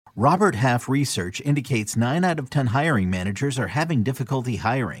Robert Half research indicates 9 out of 10 hiring managers are having difficulty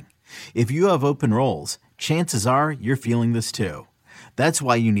hiring. If you have open roles, chances are you're feeling this too. That's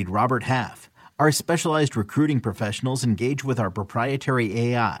why you need Robert Half. Our specialized recruiting professionals engage with our proprietary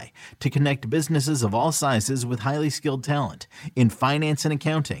AI to connect businesses of all sizes with highly skilled talent in finance and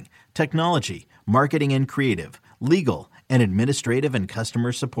accounting, technology, marketing and creative, legal, and administrative and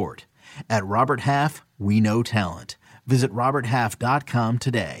customer support. At Robert Half, we know talent. Visit roberthalf.com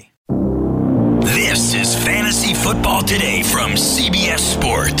today. This is Fantasy Football Today from CBS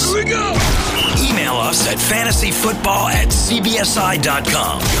Sports. Here we go! Email us at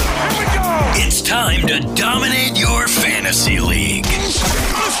fantasyfootball@cbsi.com. Here we go! It's time to dominate your fantasy league.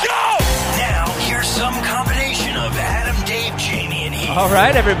 Let's go! Now, here's some combination of Adam, Dave, Jamie, and Heath. All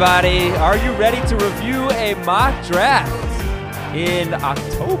right, everybody. Are you ready to review a mock draft in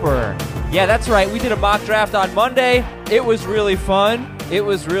October? Yeah, that's right. We did a mock draft on Monday. It was really fun. It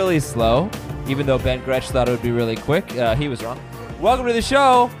was really slow. Even though Ben Gretsch thought it would be really quick, he was wrong. Welcome to the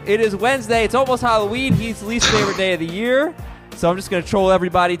show. It is Wednesday. It's almost Halloween, Heath's least favorite day of the year. So I'm just going to troll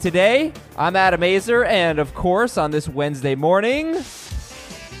everybody today. I'm Adam Azer, and of course, on this Wednesday morning,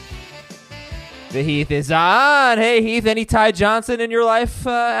 the Heath is on. Hey, Heath, any Ty Johnson in your life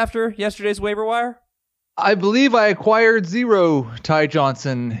after yesterday's waiver wire? I believe I acquired 0 Ty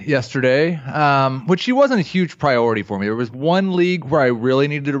Johnson yesterday, which he wasn't a huge priority for me. There was one league where I really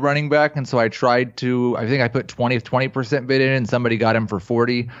needed a running back, and so I tried to, I think I put 20% bid in, and somebody got him for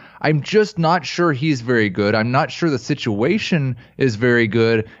 40. I'm just not sure he's very good. I'm not sure the situation is very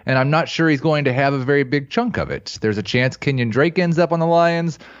good, and I'm not sure he's going to have a very big chunk of it. There's a chance Kenyon Drake ends up on the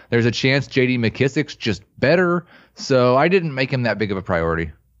Lions. There's a chance J.D. McKissic's just better, so I didn't make him that big of a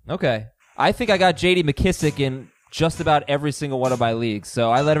priority. Okay. I think I got J.D. McKissic in just about every single one of my leagues,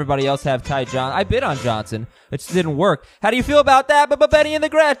 so I let everybody else have Ty Johnson. I bid on Johnson. It just didn't work. How do you feel about that, Benny and the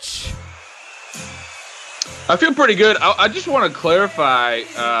Gretsch? I feel pretty good. I just want to clarify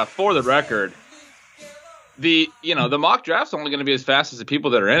for the record, the mock draft's only going to be as fast as the people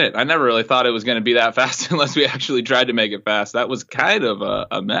that are in it. I never really thought it was going to be that fast unless we actually tried to make it fast. That was kind of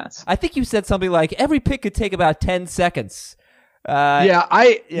a mess. I think you said something like every pick could take about 10 seconds. That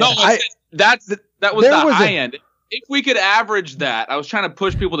was the high end. If we could average that, I was trying to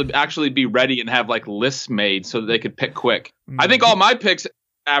push people to actually be ready and have like lists made so that they could pick quick. I think all my picks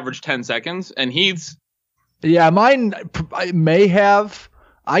averaged 10 seconds, and Heath's. Yeah, mine may have.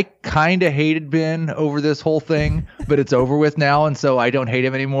 I kind of hated Ben over this whole thing, but it's over with now, and so I don't hate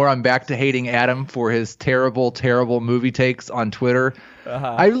him anymore. I'm back to hating Adam for his terrible, terrible movie takes on Twitter.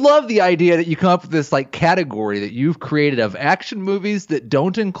 I love the idea that you come up with this like category that you've created of action movies that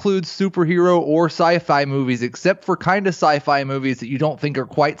don't include superhero or sci-fi movies, except for kind of sci-fi movies that you don't think are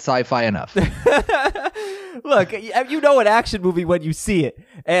quite sci-fi enough. Look, you know an action movie when you see it,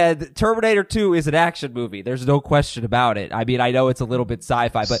 and Terminator 2 is an action movie. There's no question about it. I mean, I know it's a little bit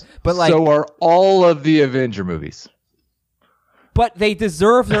sci-fi, but like, so are all of the Avenger movies. But they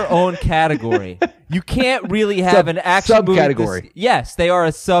deserve their own category. You can't really have an action subcategory. Movie. Yes, they are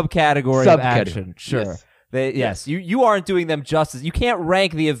a subcategory of action. Sure. Yes. You aren't doing them justice. You can't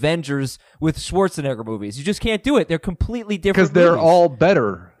rank the Avengers with Schwarzenegger movies. You just can't do it. They're completely different because they're all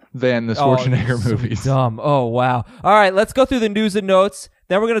better than the Schwarzenegger movies. Dumb. Oh, wow. All right, let's go through the news and notes.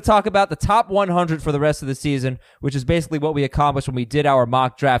 Then we're going to talk about the top 100 for the rest of the season, which is basically what we accomplished when we did our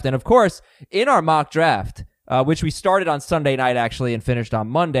mock draft. And, of course, in our mock draft, which we started on Sunday night, actually, and finished on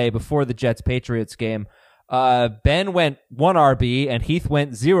Monday before the Jets-Patriots game, Ben went 1 RB and Heath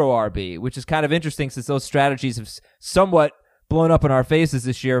went 0 RB, which is kind of interesting since those strategies have somewhat blown up in our faces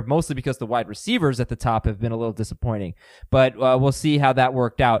this year, mostly because the wide receivers at the top have been a little disappointing. But we'll see how that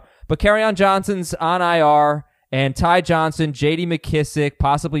worked out. But Kerryon Johnson's on IR, and Ty Johnson, J.D. McKissic,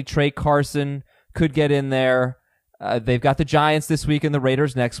 possibly Trey Carson could get in there. They've got the Giants this week and the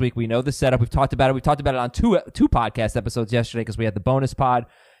Raiders next week. We know the setup. We've talked about it. We talked about it on two podcast episodes yesterday because we had the bonus pod.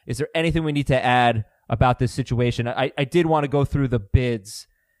 Is there anything we need to add about this situation? I did want to go through the bids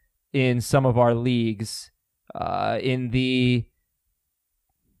in some of our leagues. In the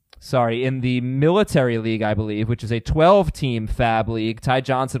military league, I believe, which is a 12-team fab league, Ty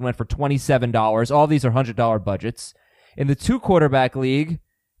Johnson went for $27. All these are $100 budgets. In the 2-quarterback league,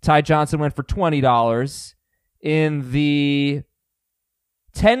 Ty Johnson went for $20. In the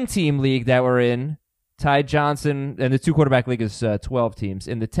 10-team league that we're in, Ty Johnson, and the 2-quarterback league is 12 teams.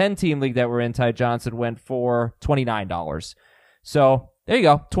 In the 10-team league that we're in, Ty Johnson went for $29. So there you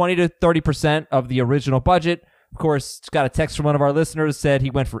go, 20 to 30% of the original budget. Of course, got a text from one of our listeners said he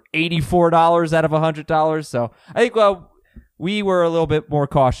went for $84 out of $100. So I think we were a little bit more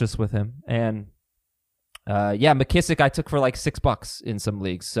cautious with him, and McKissick I took for like $6 in some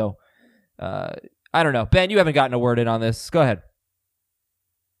leagues. So I don't know. Ben, you haven't gotten a word in on this. Go ahead.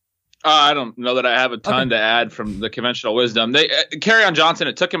 I don't know that I have a ton to add from the conventional wisdom. Kerryon Johnson,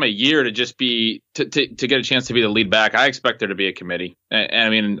 it took him a year to just be to get a chance to be the lead back. I expect there to be a committee. And I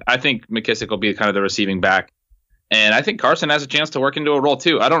mean, I think McKissick will be kind of the receiving back. And I think Carson has a chance to work into a role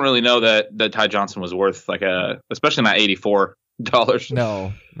too. I don't really know that Ty Johnson was worth especially not $84.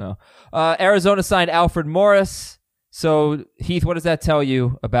 No. Arizona signed Alfred Morris. So Heath, what does that tell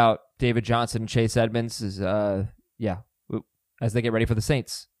you about David Johnson and Chase Edmonds as they get ready for the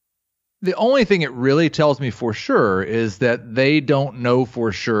Saints? The only thing it really tells me for sure is that they don't know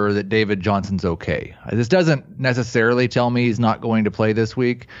for sure that David Johnson's okay. This doesn't necessarily tell me he's not going to play this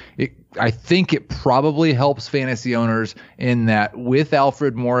week. I think it probably helps fantasy owners in that with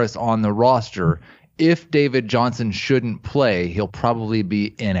Alfred Morris on the roster, if David Johnson shouldn't play, he'll probably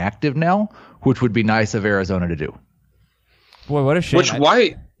be inactive now, which would be nice of Arizona to do. Boy, what a shame.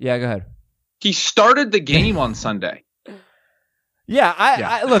 Yeah, go ahead. He started the game on Sunday. Yeah,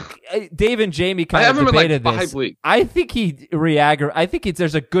 I look. Dave and Jamie kind of debated this. I think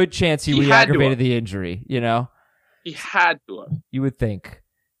there's a good chance he re-aggravated the injury. You know, he had to have. You would think.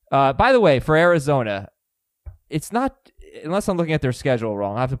 By the way, for Arizona, it's not unless I'm looking at their schedule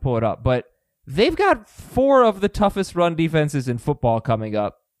wrong. I have to pull it up, but they've got 4 of the toughest run defenses in football coming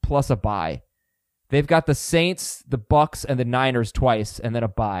up, plus a bye. They've got the Saints, the Bucks, and the Niners twice, and then a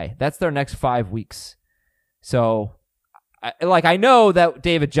bye. That's their next 5 weeks. So. I know that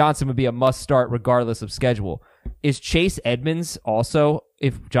David Johnson would be a must-start regardless of schedule. Is Chase Edmonds also,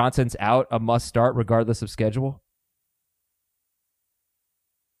 if Johnson's out, a must-start regardless of schedule?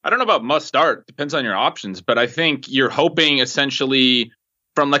 I don't know about must-start. Depends on your options. But I think you're hoping essentially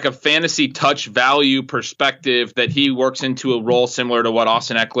from like a fantasy touch value perspective that he works into a role similar to what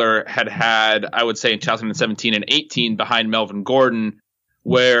Austin Eckler had, I would say, in 2017 and 18 behind Melvin Gordon,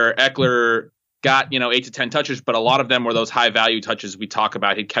 where Eckler got 8 to 10 touches, but a lot of them were those high value touches we talk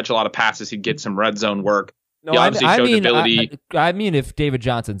about. He'd catch a lot of passes. He'd get some red zone work. No, I mean if David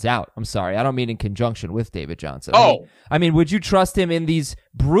Johnson's out. I'm sorry. I don't mean in conjunction with David Johnson. I mean, would you trust him in these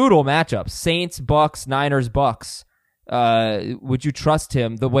brutal matchups? Saints, Bucks, Niners, Bucks. Would you trust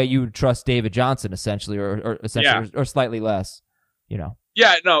him the way you would trust David Johnson, essentially, or slightly less?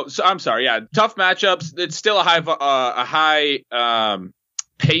 Yeah, no. So I'm sorry. Yeah, tough matchups. It's still a high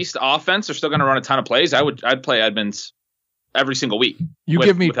paced offense. They're still going to run a ton of plays. I'd play Edmonds every single week.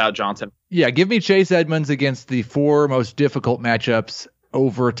 Without Johnson. Yeah, give me Chase Edmonds against the 4 most difficult matchups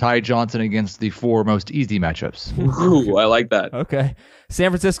over Ty Johnson against the 4 most easy matchups. Ooh, I like that. Okay. San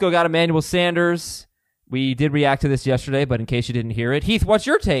Francisco got Emmanuel Sanders. We did react to this yesterday, but in case you didn't hear it, Heath, what's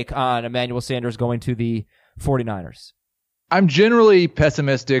your take on Emmanuel Sanders going to the 49ers? I'm generally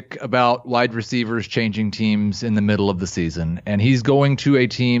pessimistic about wide receivers changing teams in the middle of the season, and he's going to a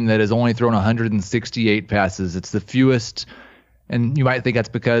team that has only thrown 168 passes. It's the fewest, and you might think that's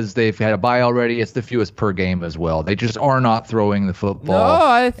because they've had a bye already. It's the fewest per game as well. They just are not throwing the football. No,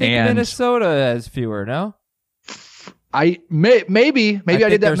 I think Minnesota has fewer, no? Maybe I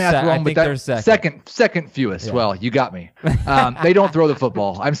did that math wrong, but that's second fewest. Yeah. Well, you got me. They don't throw the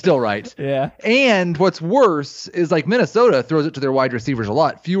football. I'm still right. Yeah. And what's worse is like Minnesota throws it to their wide receivers a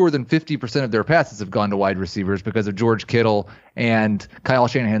lot. Fewer than 50% of their passes have gone to wide receivers because of George Kittle and Kyle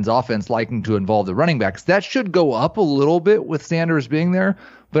Shanahan's offense liking to involve the running backs. That should go up a little bit with Sanders being there.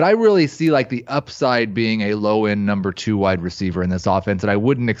 But I really see like the upside being a low-end number 2 wide receiver in this offense, and I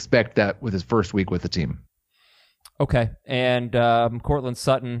wouldn't expect that with his first week with the team. Okay, and Cortland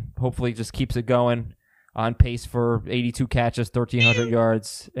Sutton hopefully just keeps it going, on pace for 82 catches, 1,300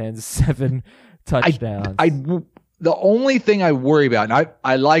 yards, and 7 touchdowns. The only thing I worry about, and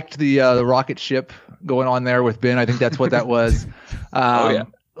I liked the rocket ship going on there with Ben. I think that's what that was.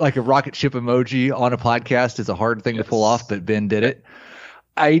 Like a rocket ship emoji on a podcast is a hard thing to pull off, but Ben did it.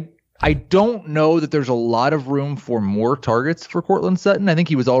 I don't know that there's a lot of room for more targets for Cortland Sutton. I think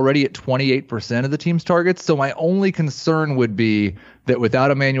he was already at 28% of the team's targets. So my only concern would be that without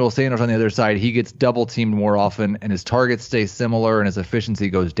Emmanuel Sanders on the other side, he gets double teamed more often and his targets stay similar and his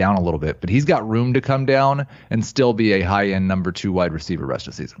efficiency goes down a little bit. But he's got room to come down and still be a high-end number 2 wide receiver rest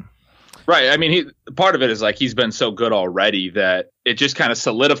of the season. Right. I mean, part of it is like he's been so good already that it just kind of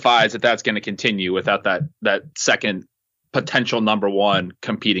solidifies that that's going to continue without that second potential number 1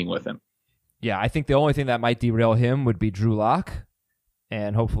 competing with him. Yeah, I think the only thing that might derail him would be Drew Lock,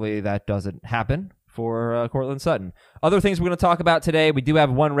 and hopefully that doesn't happen for Cortland Sutton. Other things we're going to talk about today, we do have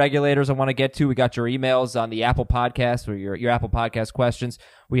 1 Regulators I want to get to. We got your emails on the Apple Podcast or your Apple Podcast questions.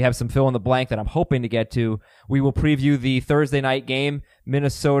 We have some fill in the blank that I'm hoping to get to. We will preview the Thursday night game,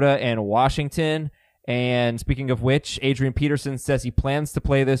 Minnesota and Washington. And speaking of which, Adrian Peterson says he plans to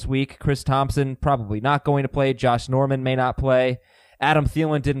play this week. Chris Thompson probably not going to play. Josh Norman may not play. Adam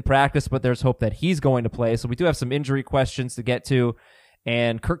Thielen didn't practice, but there's hope that he's going to play. So we do have some injury questions to get to.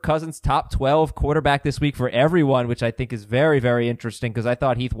 And Kirk Cousins, top 12 quarterback this week for everyone, which I think is very, very interesting because I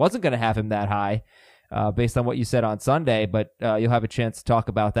thought Heath wasn't going to have him that high based on what you said on Sunday. But you'll have a chance to talk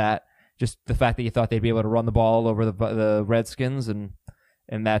about that. Just the fact that you thought they'd be able to run the ball over the Redskins, and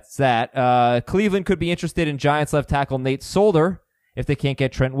that's that. Cleveland could be interested in Giants left tackle Nate Solder if they can't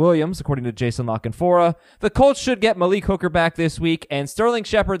get Trent Williams, according to Jason Lockenfora. The Colts should get Malik Hooker back this week, and Sterling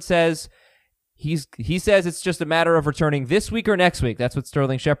Shepard says he says it's just a matter of returning this week or next week. That's what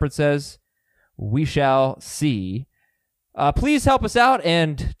Sterling Shepard says. We shall see. Please help us out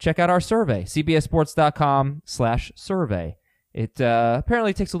and check out our survey, cbssports.com/survey. It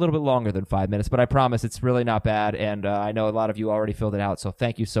apparently takes a little bit longer than 5 minutes, but I promise it's really not bad, and I know a lot of you already filled it out, so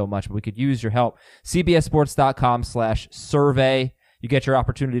thank you so much. But we could use your help. cbssports.com/survey. You get your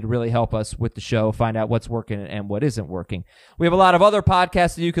opportunity to really help us with the show, find out what's working and what isn't working. We have a lot of other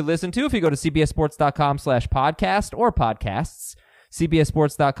podcasts that you could listen to if you go to cbssports.com/podcast or podcasts,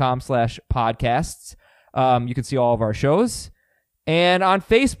 cbssports.com/podcasts. You can see all of our shows. And on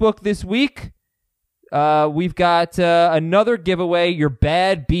Facebook this week, we've got another giveaway, your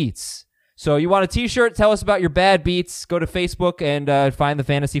bad beats. So you want a t-shirt, tell us about your bad beats, go to Facebook and find the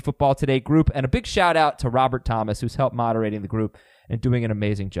Fantasy Football Today group. And a big shout out to Robert Thomas, who's helped moderating the group and doing an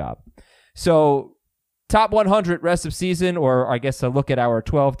amazing job. So top 100 rest of season, or I guess a look at our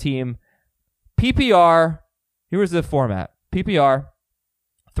 12-team PPR. Here's the format. PPR,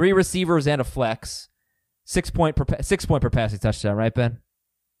 3 receivers and a flex, 6 point per passing touchdown, right, Ben?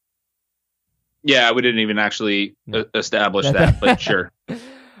 Yeah, we didn't even actually establish that, but sure.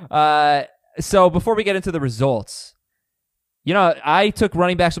 So before we get into the results, I took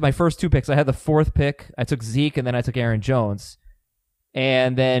running backs with my first 2 picks. I had the 4th pick. I took Zeke, and then I took Aaron Jones.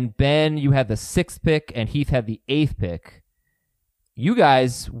 And then, Ben, you had the 6th pick, and Heath had the 8th pick. You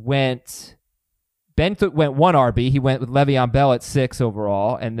guys went... Ben went 1 RB. He went with Le'Veon Bell at 6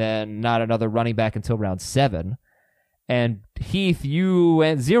 overall, and then not another running back until round 7. And Heath, you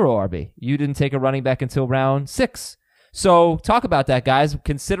went 0 RB. You didn't take a running back until round 6. So talk about that, guys.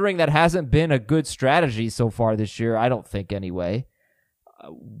 Considering that hasn't been a good strategy so far this year, I don't think anyway.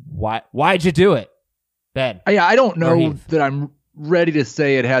 Why'd you do it, Ben? Yeah, I don't know that I'm ready to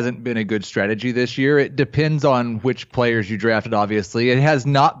say it hasn't been a good strategy this year. It depends on which players you drafted, obviously. It has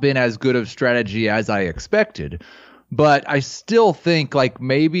not been as good of strategy as I expected. But I still think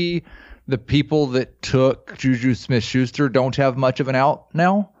maybe the people that took Juju Smith-Schuster don't have much of an out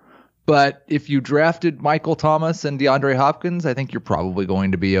now. But if you drafted Michael Thomas and DeAndre Hopkins, I think you're probably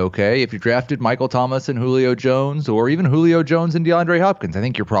going to be okay. If you drafted Michael Thomas and Julio Jones, or even Julio Jones and DeAndre Hopkins, I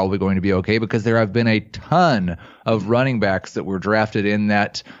think you're probably going to be okay, because there have been a ton of running backs that were drafted in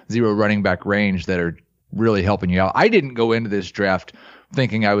that 0 running back range that are really helping you out. I didn't go into this draft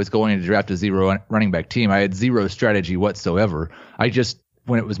thinking I was going to draft a 0 running back team. I had 0 strategy whatsoever. I just,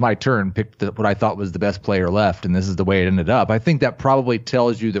 when it was my turn, picked what I thought was the best player left, and this is the way it ended up. I think that probably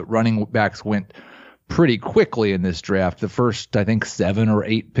tells you that running backs went pretty quickly in this draft. The first, I think, 7 or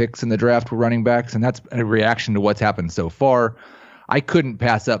 8 picks in the draft were running backs, and that's a reaction to what's happened so far. I couldn't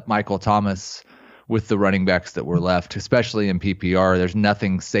pass up Michael Thomas with the running backs that were left, especially in PPR. There's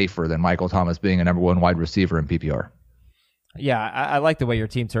nothing safer than Michael Thomas being a number 1 wide receiver in PPR. Yeah, I like the way your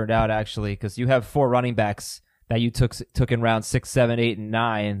team turned out, actually, because you have 4 running backs that you took in rounds 6, 7, 8, and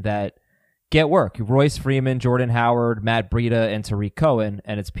 9 that get work. Royce Freeman, Jordan Howard, Matt Breida, and Tariq Cohen,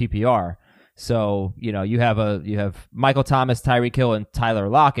 and it's PPR. So, you have Michael Thomas, Tyreek Hill, and Tyler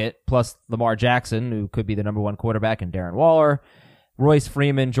Lockett, plus Lamar Jackson, who could be the number 1 quarterback, and Darren Waller. Royce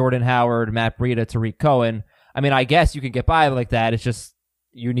Freeman, Jordan Howard, Matt Breida, Tariq Cohen. I mean, I guess you could get by like that. It's just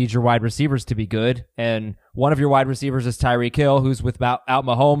you need your wide receivers to be good, and one of your wide receivers is Tyreek Hill, who's without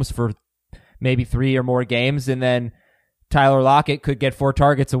Mahomes for maybe 3 or more games, and then Tyler Lockett could get 4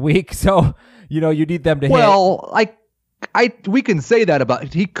 targets a week. So, you need them to hit. Well, we can say that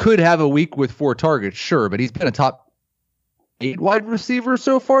about, he could have a week with 4 targets, sure, but he's been a top 8 wide receiver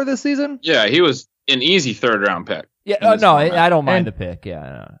so far this season. Yeah, he was an easy 3rd round pick. Yeah, no, I don't mind the pick. Yeah,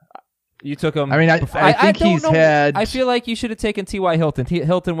 no. You took him. I mean, I think he's had. I feel like you should have taken T.Y. Hilton.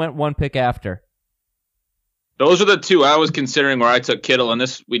 Hilton went 1 pick after. Those are the 2 I was considering where I took Kittle, and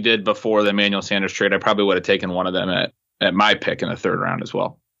this we did before the Emmanuel Sanders trade. I probably would have taken one of them at my pick in the 3rd round as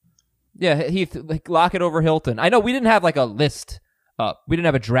well. Yeah, Heath, Lockett over Hilton. I know we didn't have a list up. We didn't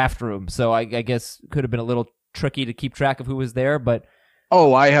have a draft room, so I guess it could have been a little tricky to keep track of who was there, but...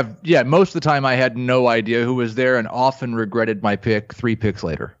 Oh, I have... Yeah, most of the time I had no idea who was there and often regretted my pick 3 picks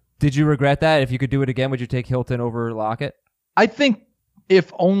later. Did you regret that? If you could do it again, would you take Hilton over Lockett? I think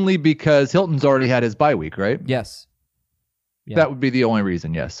if only because Hilton's already had his bye week, right? Yes. Yeah. That would be the only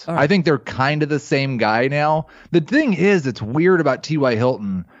reason, yes. All right. I think they're kind of the same guy now. The thing is, it's weird about T.Y.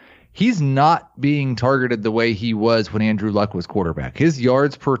 Hilton. He's not being targeted the way he was when Andrew Luck was quarterback. His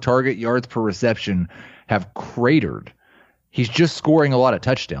yards per target, yards per reception have cratered. He's just scoring a lot of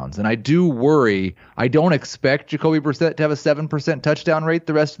touchdowns. And I do worry. I don't expect Jacoby Brissett to have a 7% touchdown rate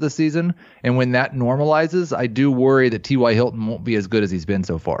the rest of the season. And when that normalizes, I do worry that T.Y. Hilton won't be as good as he's been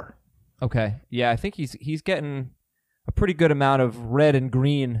so far. Okay. Yeah, I think he's getting a pretty good amount of red and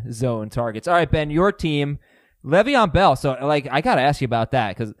green zone targets. All right, Ben, your team, Le'Veon Bell. So, I got to ask you about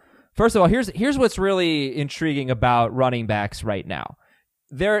that because, first of all, here's what's really intriguing about running backs right now.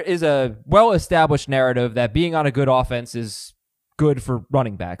 There is a well-established narrative that being on a good offense is good for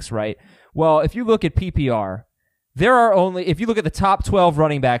running backs, right? Well, if you look at PPR, if you look at the top 12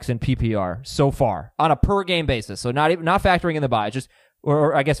 running backs in PPR so far on a per-game basis, so not factoring in the bye,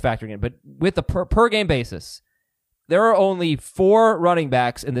 or I guess factoring in, but with the per-game basis, there are only 4 running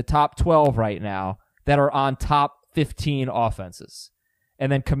backs in the top 12 right now that are on top 15 offenses. And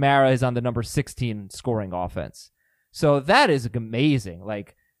then Kamara is on the number 16 scoring offense. So that is amazing.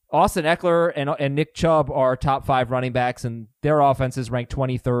 Like Austin Eckler and Nick Chubb are top 5 running backs, and their offenses ranked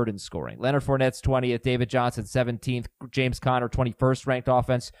 23rd in scoring. Leonard Fournette's 20th, David Johnson 17th, James Conner 21st ranked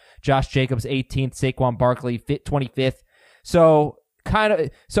offense, Josh Jacobs 18th, Saquon Barkley 25th.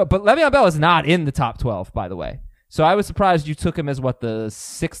 But Le'Veon Bell is not in the top 12, by the way. So I was surprised you took him as the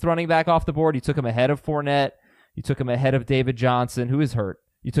 6th running back off the board. You took him ahead of Fournette. You took him ahead of David Johnson, who is hurt.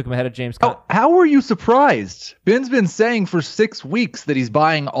 You took him ahead of James Conner. How are you surprised? Ben's been saying for 6 weeks that he's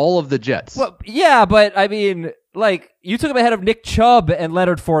buying all of the Jets. Well, yeah, but I mean, you took him ahead of Nick Chubb and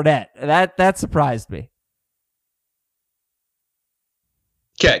Leonard Fournette. That surprised me.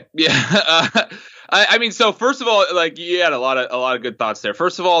 Okay, yeah. I mean, so first of all, you had a lot of good thoughts there.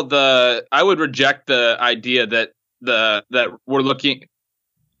 First of all, I would reject the idea that we're looking.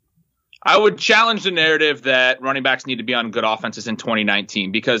 I would challenge the narrative that running backs need to be on good offenses in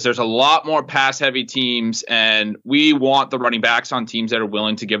 2019 because there's a lot more pass-heavy teams, and we want the running backs on teams that are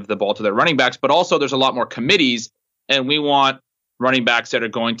willing to give the ball to their running backs. But also, there's a lot more committees, and we want running backs that are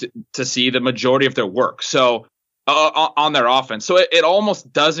going to see the majority of their work. So on their offense. So it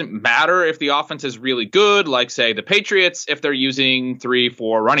almost doesn't matter if the offense is really good, like, say, the Patriots, if they're using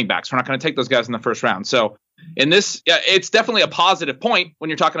 3-4 running backs. We're not going to take those guys in the first round. So in this, it's definitely a positive point when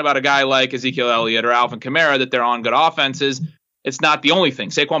you're talking about a guy like Ezekiel Elliott or Alvin Kamara that they're on good offenses. It's not the only thing.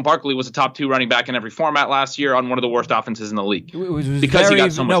 Saquon Barkley was a top 2 running back in every format last year on one of the worst offenses in the league. He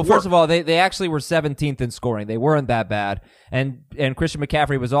got so much work. First of all, they actually were 17th in scoring. They weren't that bad. And Christian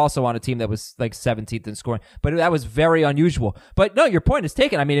McCaffrey was also on a team that was 17th in scoring. But that was very unusual. But no, your point is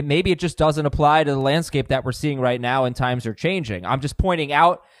taken. I mean, maybe it just doesn't apply to the landscape that we're seeing right now, and times are changing. I'm just pointing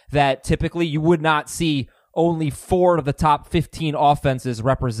out that typically you would not see only 4 of the top 15 offenses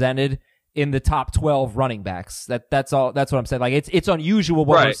represented in the top 12 running backs. That's all. That's what I'm saying. It's unusual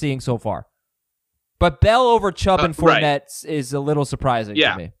what we're seeing so far. But Bell over Chubb and Fournette is a little surprising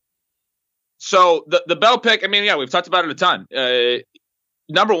to me. So the Bell pick, I mean, we've talked about it a ton.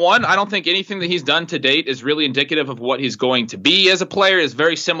 Number one, I don't think anything that he's done to date is really indicative of what he's going to be as a player. Is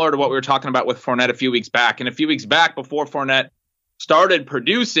very similar to what we were talking about with Fournette a few weeks back. And a few weeks back, before Fournette started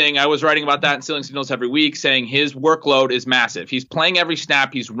producing, I was writing about that in Ceiling Signals every week, saying his workload is massive. He's playing every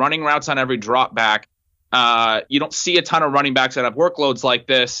snap. He's running routes on every drop back. You don't see a ton of running backs that have workloads like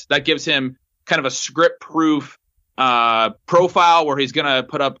this. That gives him kind of a script-proof profile where he's going to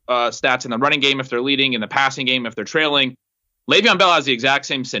put up stats in the running game if they're leading, in the passing game if they're trailing. Le'Veon Bell has the exact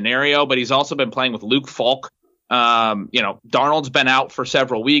same scenario, but he's also been playing with Luke Falk. Darnold's been out for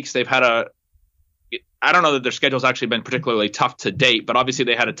several weeks. They've had I don't know that their schedule's actually been particularly tough to date, but obviously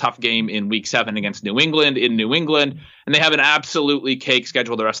they had a tough game in week 7 against New England in New England, and they have an absolutely cake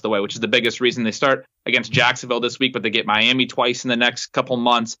schedule the rest of the way, which is the biggest reason. They start against Jacksonville this week, but they get Miami twice in the next couple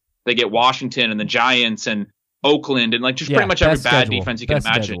months. They get Washington and the Giants and Oakland and pretty much every bad defense you can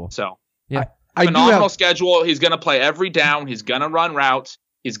imagine. Schedule. So phenomenal schedule. He's going to play every down. He's going to run routes.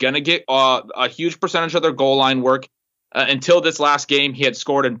 He's going to get a huge percentage of their goal line work. Until this last game, he had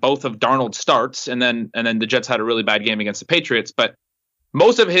scored in both of Darnold's starts, and then the Jets had a really bad game against the Patriots. But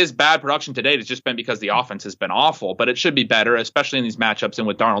most of his bad production to date has just been because the offense has been awful. But it should be better, especially in these matchups and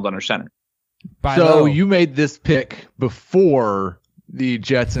with Darnold under center. So you made this pick before the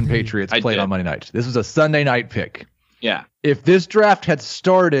Jets and Patriots played on Monday night. This was a Sunday night pick. Yeah. If this draft had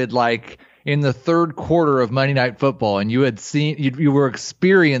started in the third quarter of Monday Night Football, and you had seen, you were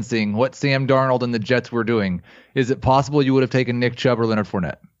experiencing what Sam Darnold and the Jets were doing, is it possible you would have taken Nick Chubb or Leonard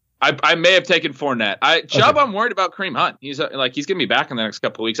Fournette? I may have taken Fournette. Chubb, I'm worried about Kareem Hunt. He's going to be back in the next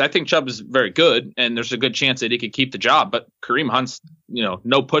couple of weeks. I think Chubb is very good, and there's a good chance that he could keep the job. But Kareem Hunt's,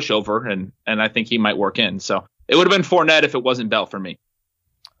 no pushover, and I think he might work in. So it would have been Fournette if it wasn't Bell for me.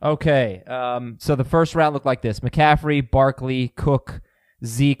 Okay, so the first round looked like this: McCaffrey, Barkley, Cook,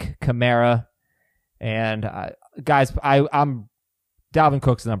 Zeke, Kamara, and guys, I'm Dalvin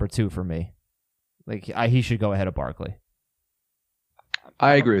Cook's number 2 for me. He should go ahead of Barkley.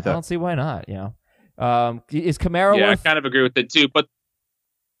 I agree with that. I don't see why not. Is Kamara? Yeah, worth... I kind of agree with it too. But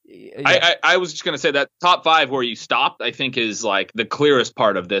yeah. I was just going to say that top 5 where you stopped, I think, is like the clearest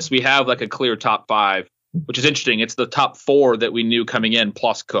part of this. We have like a clear top 5, which is interesting. It's the top 4 that we knew coming in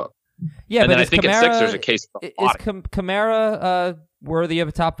plus Cook. Yeah, and but then I think Kamara, at 6 there's a case. Is Kamara worthy of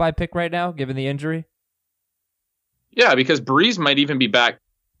a top 5 pick right now, given the injury? Yeah, because Breeze might even be back.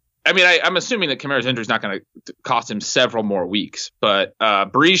 I mean, I'm assuming that Kamara's injury is not going to cost him several more weeks, but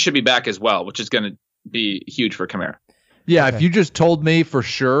Breeze should be back as well, which is going to be huge for Kamara. Yeah, okay. If you just told me for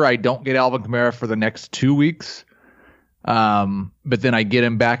sure I don't get Alvin Kamara for the next 2 weeks, but then I get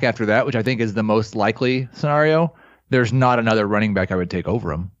him back after that, which I think is the most likely scenario, there's not another running back I would take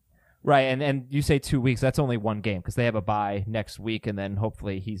over him. Right, and you say 2 weeks, that's only one game because they have a bye next week, and then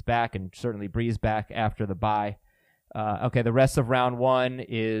hopefully he's back, and certainly Breeze back after the bye. Okay, the rest of round 1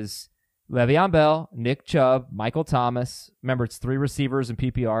 is Le'Veon Bell, Nick Chubb, Michael Thomas. Remember, it's 3 receivers in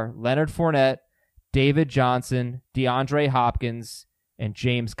PPR. Leonard Fournette, David Johnson, DeAndre Hopkins, and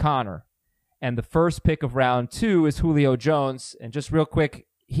James Conner. And the first pick of round 2 is Julio Jones. And just real quick,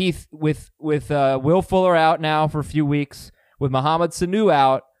 Heath, with Will Fuller out now for a few weeks, with Mohamed Sanu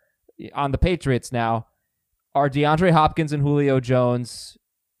out on the Patriots now, are DeAndre Hopkins and Julio Jones,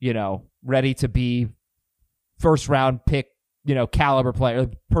 ready to be first round pick, caliber player,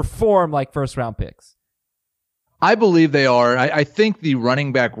 perform like first round picks? I believe they are. I think the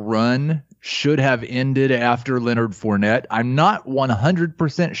running back run should have ended after Leonard Fournette. I'm not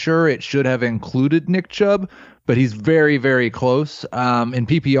 100% sure it should have included Nick Chubb, but he's very, very close. In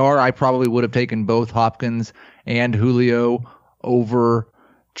PPR, I probably would have taken both Hopkins and Julio over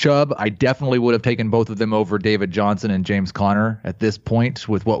Chubb. I definitely would have taken both of them over David Johnson and James Conner at this point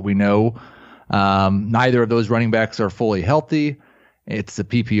with what we know. Neither of those running backs are fully healthy. It's a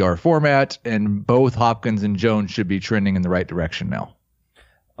PPR format, and both Hopkins and Jones should be trending in the right direction now.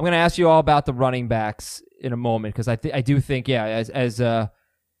 I'm going to ask you all about the running backs in a moment because I do think, as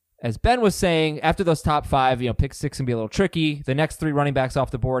Ben was saying, after those top 5, pick 6 can be a little tricky. The next 3 running backs off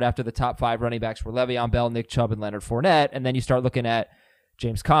the board after the top 5 running backs were Le'Veon Bell, Nick Chubb, and Leonard Fournette, and then you start looking at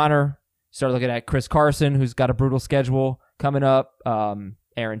James Conner, start looking at Chris Carson, who's got a brutal schedule coming up,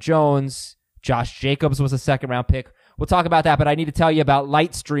 Aaron Jones. Josh Jacobs was a second-round pick. We'll talk about that, but I need to tell you about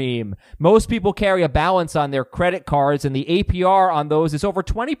Lightstream. Most people carry a balance on their credit cards, and the APR on those is over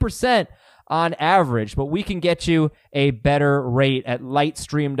 20% on average, but we can get you a better rate at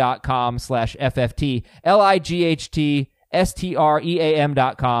lightstream.com/FFT,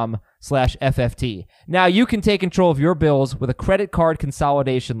 lightstream.com/FFT. Now you can take control of your bills with a credit card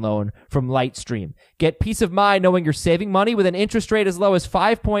consolidation loan from Lightstream. Get peace of mind knowing you're saving money with an interest rate as low as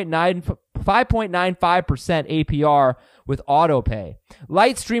 5.95% APR with AutoPay.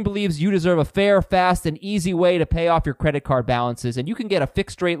 Lightstream believes you deserve a fair, fast, and easy way to pay off your credit card balances, and you can get a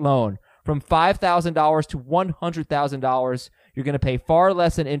fixed rate loan from $5,000 to $100,000. You're going to pay far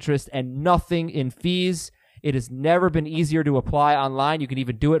less in interest and nothing in fees. It has never been easier to apply online. You can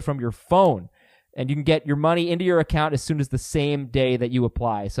even do it from your phone. And you can get your money into your account as soon as the same day that you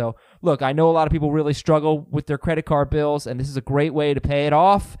apply. So, look, I know a lot of people really struggle with their credit card bills, and this is a great way to pay it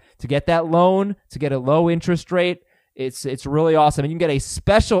off, to get that loan, to get a low interest rate. It's really awesome. And you can get a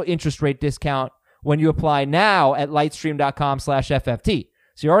special interest rate discount when you apply now at lightstream.com/FFT.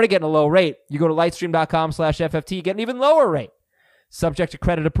 So you're already getting a low rate. You go to lightstream.com/FFT, you get an even lower rate. Subject to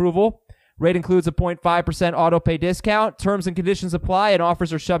credit approval. Rate includes a 0.5% auto pay discount. Terms and conditions apply, and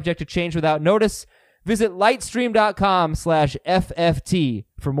offers are subject to change without notice. Visit lightstream.com/FFT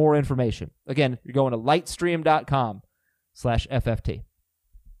for more information. Again, you're going to lightstream.com/FFT.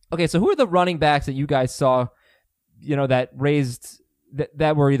 Okay, so who are the running backs that you guys saw, that raised,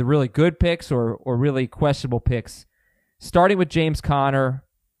 that were either really good picks or really questionable picks? Starting with James Conner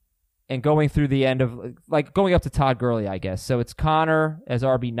and going through the end of, going up to Todd Gurley, I guess. So it's Conner as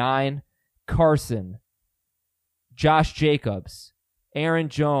RB9, Carson, Josh Jacobs, Aaron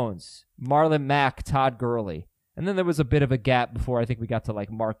Jones, Marlon Mack, Todd Gurley. And then there was a bit of a gap before I think we got to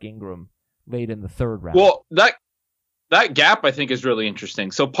Mark Ingram late in the third round. Well, that gap I think is really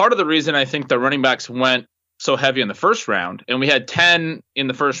interesting. So part of the reason I think the running backs went so heavy in the first round, and we had 10 in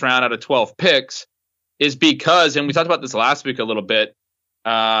the first round out of 12 picks, is because, and we talked about this last week a little bit,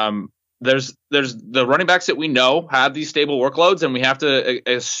 There's the running backs that we know have these stable workloads, and we have to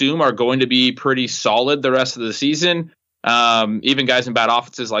assume are going to be pretty solid the rest of the season. Even guys in bad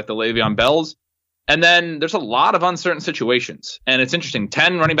offenses like the Le'Veon Bells. And then there's a lot of uncertain situations. And it's interesting.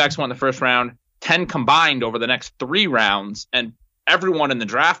 10 running backs went in the first round, 10 combined over the next 3 rounds. And everyone in the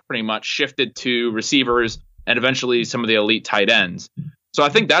draft pretty much shifted to receivers and eventually some of the elite tight ends. So I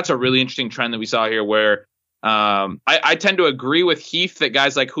think that's a really interesting trend that we saw here where I tend to agree with Heath that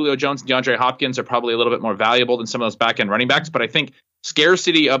guys like Julio Jones and DeAndre Hopkins are probably a little bit more valuable than some of those back-end running backs. But I think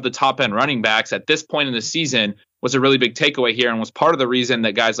scarcity of the top-end running backs at this point in the season was a really big takeaway here and was part of the reason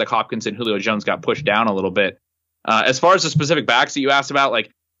that guys like Hopkins and Julio Jones got pushed down a little bit. As far as the specific backs that you asked about,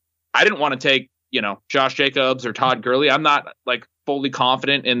 like, I didn't want to take, Josh Jacobs or Todd Gurley. I'm not like fully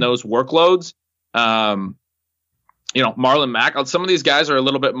confident in those workloads. Marlon Mack, some of these guys are a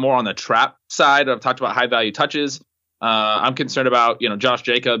little bit more on the trap side. I've talked about high value touches. I'm concerned about, Josh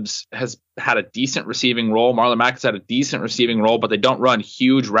Jacobs has had a decent receiving role. Marlon Mack has had a decent receiving role, but they don't run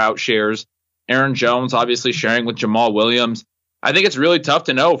huge route shares. Aaron Jones obviously sharing with Jamal Williams. I think it's really tough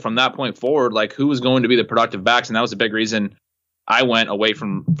to know from that point forward, like who was going to be the productive backs. And that was a big reason I went away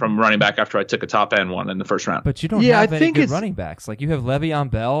from running back after I took a top end one in the first round. But you don't have any good running backs. Like you have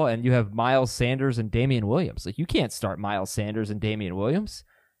Le'Veon Bell and you have Miles Sanders and Damian Williams. Like you can't start Miles Sanders and Damian Williams.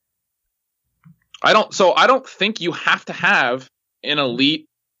 I don't think you have to have an elite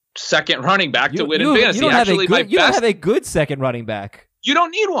second running back to win in fantasy. You don't have a good second running back. You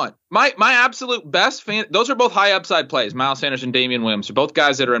don't need one. My absolute best fan. Those are both high upside plays. Miles Sanders and Damian Williams are both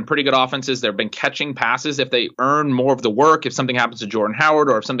guys that are in pretty good offenses. They've been catching passes. If they earn more of the work, if something happens to Jordan Howard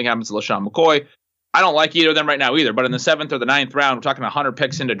or if something happens to LaShawn McCoy, I don't like either of them right now either. But in the 7th or the 9th round, we're talking 100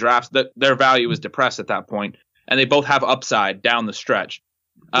 picks into drafts. That their value is depressed at that point, and they both have upside down the stretch.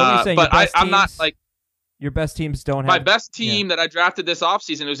 But I'm not like. Your best teams don't have... My best team that I drafted this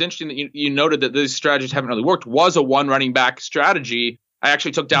offseason, it was interesting that you noted that these strategies haven't really worked, was a one running back strategy. I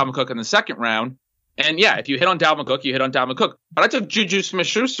actually took Dalvin Cook in the 2nd round. And yeah, if you hit on Dalvin Cook, you hit on Dalvin Cook. But I took Juju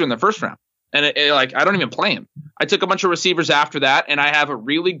Smith-Schuster in the 1st round. And I don't even play him. I took a bunch of receivers after that, and I have a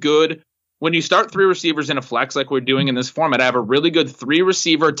really good... When you start 3 receivers in a flex like we're doing in this format, I have a really good 3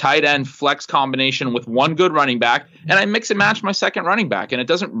 receiver tight end flex combination with 1 good running back, and I mix and match my second running back. And it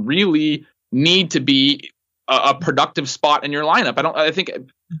doesn't really need to be a productive spot in your lineup. I think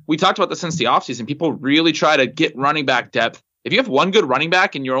we talked about this since the offseason. People really try to get running back depth. If you have 1 good running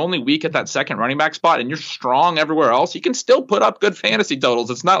back and you're only weak at that second running back spot and you're strong everywhere else, you can still put up good fantasy totals.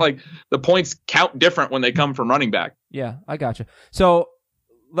 It's not like the points count different when they come from running back. Yeah, I gotcha. So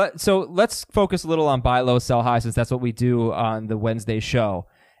let's focus a little on buy low, sell high, since that's what we do on the Wednesday show.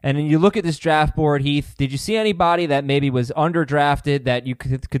 And then you look at this draft board, Heath, did you see anybody that maybe was underdrafted that you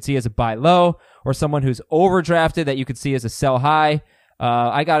could see as a buy low, or someone who's overdrafted that you could see as a sell high?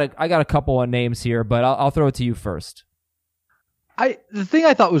 I got a couple of names here, but I'll throw it to you first. The thing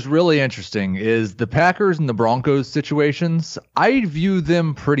I thought was really interesting is the Packers and the Broncos situations. I view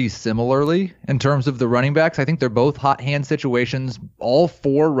them pretty similarly in terms of the running backs. I think they're both hot hand situations. All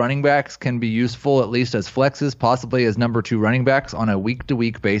 4 running backs can be useful, at least as flexes, possibly as number 2 running backs on a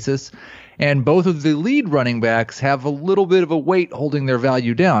week-to-week basis. And both of the lead running backs have a little bit of a weight holding their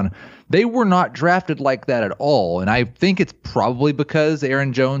value down. They were not drafted like that at all, and I think it's probably because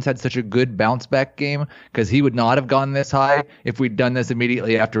Aaron Jones had such a good bounce-back game, because he would not have gone this high if we'd done this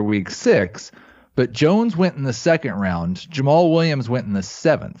immediately after week 6. But Jones went in the 2nd round. Jamal Williams went in the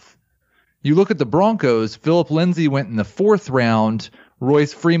 7th. You look at the Broncos, Phillip Lindsay went in the 4th round.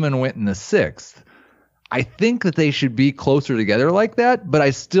 Royce Freeman went in the 6th. I think that they should be closer together like that, but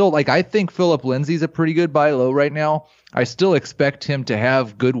I think Phillip Lindsay's a pretty good buy low right now. I still expect him to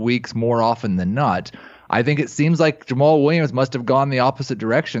have good weeks more often than not. I think it seems like Jamal Williams must have gone the opposite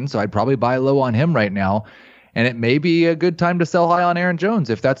direction, so I'd probably buy low on him right now. And it may be a good time to sell high on Aaron Jones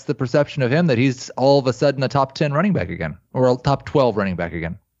if that's the perception of him, that he's all of a sudden a top 10 running back again, or a top 12 running back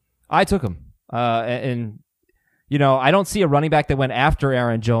again. I took him. And I don't see a running back that went after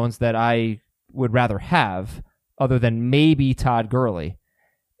Aaron Jones that I would rather have, other than maybe Todd Gurley.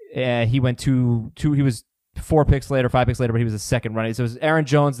 He went he was 4 picks later, 5 picks later, but he was a second running. So it was Aaron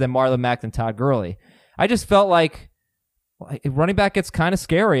Jones, then Marlon Mack, then Todd Gurley. I just felt like running back gets kind of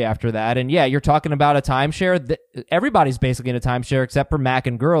scary after that. And yeah, you're talking about a timeshare. Everybody's basically in a timeshare except for Mack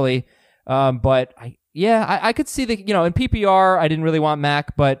and Gurley. But I could see in PPR, I didn't really want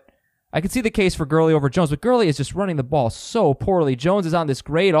Mack, but I could see the case for Gurley over Jones, but Gurley is just running the ball so poorly. Jones is on this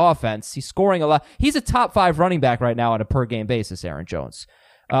great offense. He's scoring a lot. He's a top 5 running back right now on a per-game basis, Aaron Jones.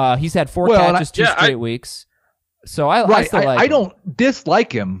 He's had 4 catches, 2 straight weeks. So I still like I him. don't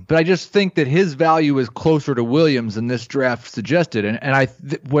dislike him, but I just think that his value is closer to Williams than this draft suggested. And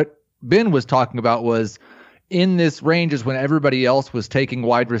what Ben was talking about was in this range is when everybody else was taking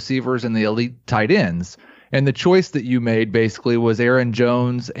wide receivers and the elite tight ends. And the choice that you made basically was Aaron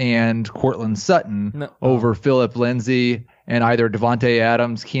Jones and Courtland Sutton over Phillip Lindsay and either Devontae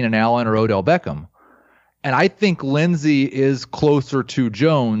Adams, Keenan Allen, or Odell Beckham. And I think Lindsay is closer to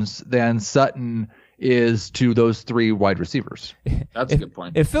Jones than Sutton is to those three wide receivers. That's a good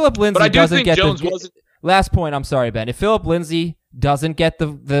point. If Phillip Lindsay but I do doesn't think get Jones wasn't. Last point, I'm sorry, Ben. If Phillip Lindsay doesn't get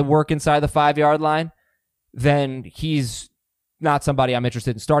the work inside the 5-yard line, then he's not somebody I'm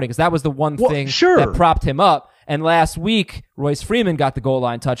interested in starting, because that was the one thing that propped him up. And last week, Royce Freeman got the goal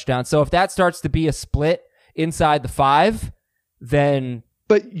line touchdown. So if that starts to be a split inside the 5, then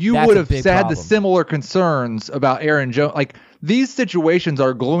but you would have had the similar concerns about Aaron Jones. Like, these situations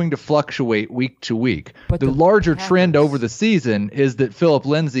are going to fluctuate week to week. But the larger trend over the season is that Phillip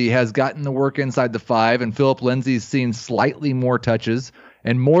Lindsay has gotten the work inside the 5, and Phillip Lindsay's seen slightly more touches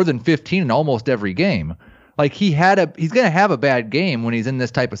and more than 15 in almost every game. Like, he's going to have a bad game when he's in this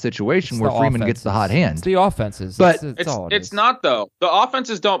type of situation where Freeman gets the hot hand. It's the offenses. But it's not, though. The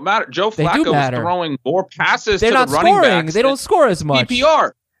offenses don't matter. Joe Flacco is throwing more passes to the running backs. They don't score as much.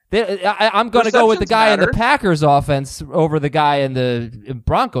 PPR. I'm going to go with the guy in the Packers offense over the guy in the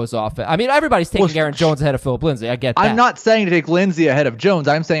Broncos offense. I mean, everybody's taking Aaron Jones ahead of Phillip Lindsay. I get that. I'm not saying to take Lindsay ahead of Jones.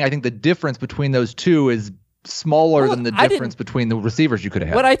 I'm saying I think the difference between those two is smaller than the difference between the receivers you could have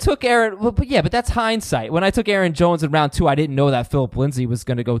had. When I took but that's hindsight. When I took Aaron Jones in round 2, I didn't know that Phillip Lindsay was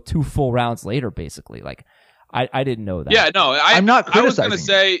going to go 2 full rounds later, basically. Like, I didn't know that. Yeah, no, I'm not criticizing. I was going to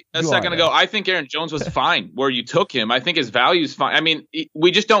say a second ago, I think Aaron Jones was fine where you took him. I think his value's fine. I mean,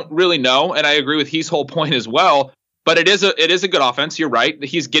 we just don't really know, and I agree with Heath's whole point as well. But it is a good offense. You're right.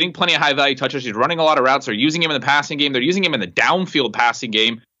 He's getting plenty of high value touches. He's running a lot of routes. They're using him in the passing game. They're using him in the downfield passing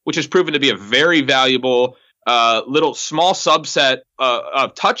game, which has proven to be a very valuable little small subset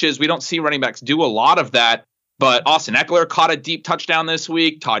of touches. We don't see running backs do a lot of that, but Austin Eckler caught a deep touchdown this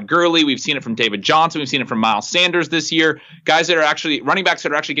week. Todd Gurley, we've seen it from David Johnson. We've seen it from Miles Sanders this year. Guys that are actually running backs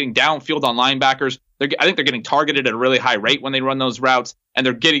that are actually getting downfield on linebackers. I think they're getting targeted at a really high rate when they run those routes, and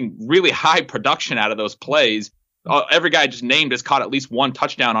they're getting really high production out of those plays. Every guy just named has caught at least one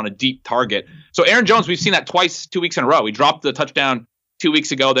touchdown on a deep target. So Aaron Jones, we've seen that twice, 2 weeks in a row. He dropped the touchdown 2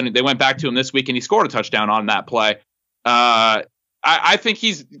 weeks ago. Then they went back to him this week, and he scored a touchdown on that play. I think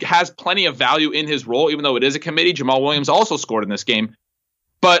has plenty of value in his role, even though it is a committee. Jamal Williams also scored in this game.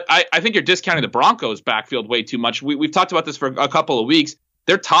 But I think you're discounting the Broncos' backfield way too much. We've talked about this for a couple of weeks.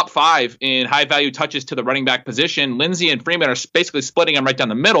 They're top 5 in high-value touches to the running back position. Lindsay and Freeman are basically splitting them right down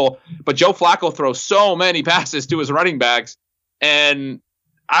the middle. But Joe Flacco throws so many passes to his running backs. And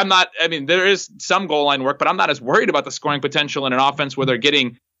there is some goal line work, but I'm not as worried about the scoring potential in an offense where they're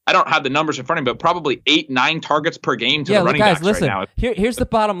getting, I don't have the numbers in front of me, but probably 8-9 targets per game to the running backs listen, right now. Here's the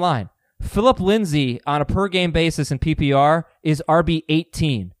bottom line. Phillip Lindsay on a per game basis in PPR is RB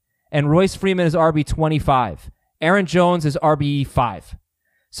 18, and Royce Freeman is RB 25. Aaron Jones is RB 5.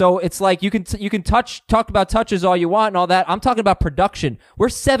 So it's like you can talk about touches all you want and all that. I'm talking about production. We're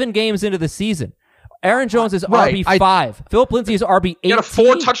 7 games into the season. Aaron Jones is RB 5. Phillip Lindsay is RB 18. He had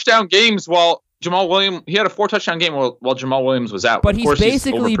 4 touchdown games while Jamal Williams. He had a 4 touchdown game while Jamal Williams was out. But he's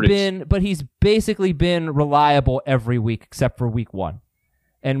basically been reliable every week except for week 1,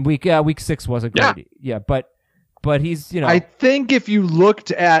 and week 6 wasn't great. Yeah, but he's I think if you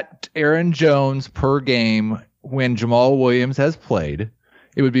looked at Aaron Jones per game when Jamal Williams has played,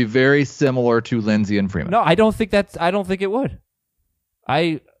 it would be very similar to Lindsay and Freeman. No, I don't think it would.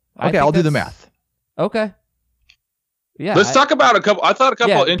 I'll do the math. Okay. Yeah. Let's talk about a couple. I thought a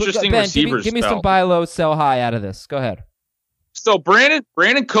couple interesting receivers. Give me some buy low, sell high out of this. Go ahead. So Brandon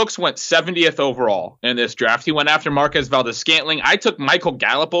Cooks went 70th overall in this draft. He went after Marquez Valdes-Scantling. I took Michael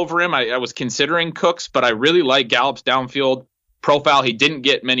Gallup over him. I was considering Cooks, but I really like Gallup's downfield profile. He didn't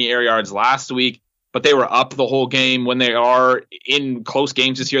get many air yards last week, but they were up the whole game. When they are in close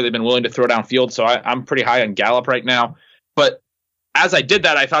games this year, they've been willing to throw downfield. So I'm pretty high on Gallup right now. But as I did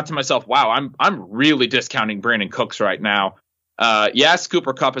that, I thought to myself, wow, I'm really discounting Brandon Cooks right now. Yes,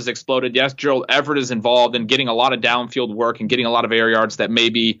 Cooper Kupp has exploded. Yes, Gerald Everett is involved in getting a lot of downfield work and getting a lot of air yards that may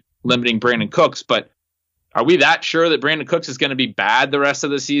be limiting Brandon Cooks. But are we that sure that Brandon Cooks is going to be bad the rest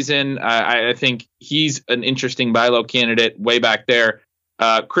of the season? I think he's an interesting buy low candidate way back there.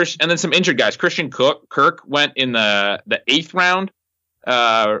 And then some injured guys. Christian Kirk went in the 8th round.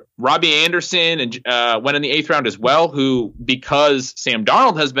 Robbie Anderson went in the 8th round as well, who, because Sam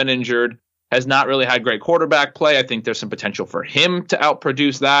Darnold has been injured, has not really had great quarterback play. I think there's some potential for him to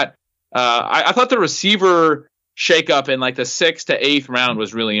outproduce that. I thought the receiver shakeup in like the 6th to 8th round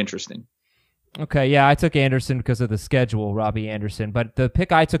was really interesting. Okay, yeah, I took Anderson because of the schedule, Robbie Anderson. But the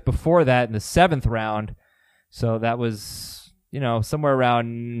pick I took before that in the 7th round, so that was, somewhere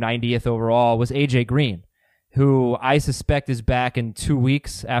around 90th overall, was A.J. Green, who I suspect is back in 2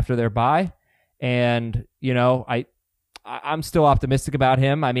 weeks after their bye. And, I'm still optimistic about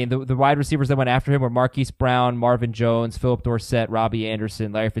him. I mean, the wide receivers that went after him were Marquise Brown, Marvin Jones, Philip Dorsett, Robbie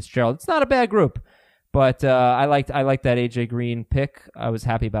Anderson, Larry Fitzgerald. It's not a bad group, but I liked that A.J. Green pick. I was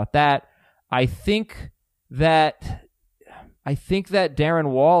happy about that. I think that Darren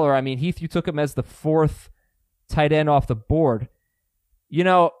Waller, I mean, Heath, you took him as the 4th tight end off the board.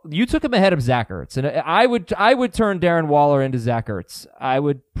 You took him ahead of Zach Ertz, and I would turn Darren Waller into Zach Ertz. I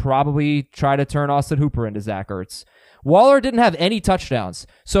would probably try to turn Austin Hooper into Zach Ertz. Waller didn't have any touchdowns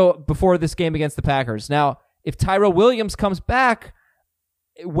before this game against the Packers. Now, if Tyrell Williams comes back,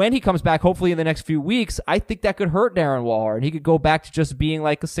 when he comes back, hopefully in the next few weeks, I think that could hurt Darren Waller, and he could go back to just being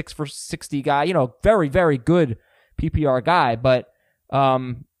like a 6 for 60 guy, very, very good PPR guy. But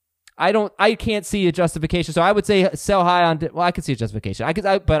I can't see a justification. So I would say sell high on. Well, I could see a justification.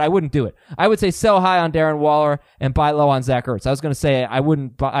 But I wouldn't do it. I would say sell high on Darren Waller and buy low on Zach Ertz. I was going to say I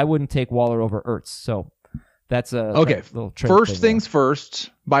wouldn't take Waller over Ertz. So that's a little trick. First things first.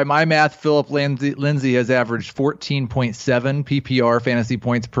 By my math, Philip Lindsay has averaged 14.7 PPR fantasy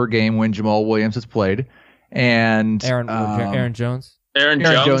points per game when Jamal Williams has played, and Aaron Jones. Aaron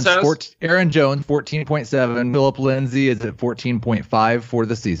Jones 14.7. Philip Lindsay is at 14.5 for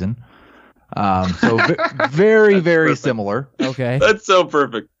the season. So very, very similar. Okay. That's so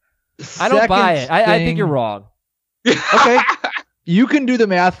perfect. I don't buy it. I think you're wrong. Okay. You can do the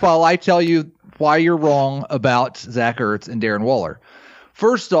math while I tell you why you're wrong about Zach Ertz and Darren Waller.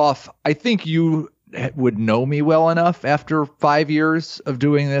 First off, I think you would know me well enough after 5 years of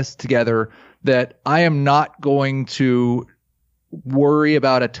doing this together that I am not going to worry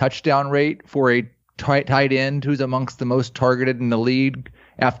about a touchdown rate for a tight end who's amongst the most targeted in the league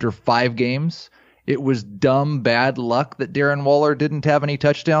after 5 games. It was dumb bad luck that Darren Waller didn't have any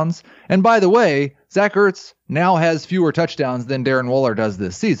touchdowns. And by the way, Zach Ertz now has fewer touchdowns than Darren Waller does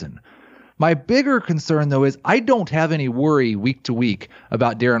this season. My bigger concern, though, is I don't have any worry week to week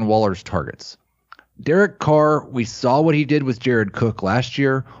about Darren Waller's targets. Derek Carr, we saw what he did with Jared Cook last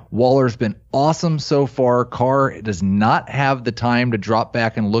year. Waller's been awesome so far. Carr does not have the time to drop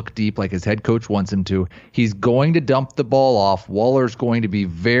back and look deep like his head coach wants him to. He's going to dump the ball off. Waller's going to be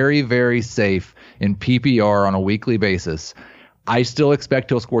very, very safe in PPR on a weekly basis. I still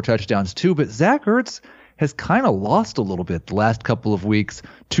expect he'll score touchdowns too, but Zach Ertz has kind of lost a little bit the last couple of weeks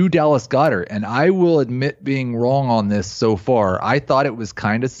to Dallas Goedert. And I will admit being wrong on this so far. I thought it was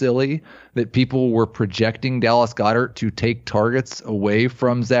kind of silly that people were projecting Dallas Goedert to take targets away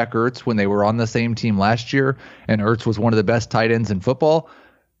from Zach Ertz when they were on the same team last year. And Ertz was one of the best tight ends in football.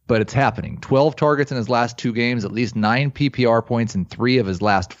 But it's happening. 12 targets in his last 2 games, at least 9 PPR points in 3 of his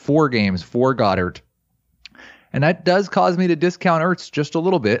last 4 games for Goddard. And that does cause me to discount Ertz just a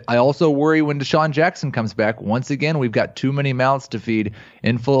little bit. I also worry when Deshaun Jackson comes back. Once again, we've got too many mouths to feed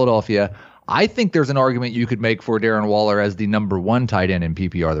in Philadelphia. I think there's an argument you could make for Darren Waller as the number 1 tight end in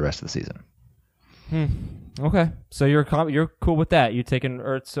PPR the rest of the season. Okay, so you're cool with that. You're taking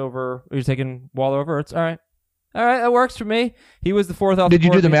Waller over Ertz. All right, that works for me. He was the 4th off. Did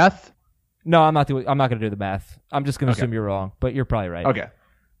you do the math? No, I'm not going to do the math. I'm just going to assume you're wrong, but you're probably right. Okay.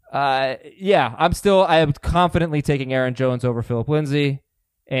 I am confidently taking Aaron Jones over Philip Lindsay.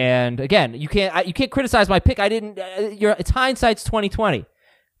 And again, you can't criticize my pick. It's hindsight's 2020.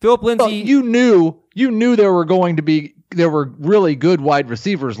 Philip Lindsay. Well, you knew there were really good wide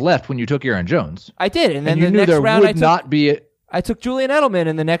receivers left when you took Aaron Jones. I did, and then you the knew next there round would not be. I took Julian Edelman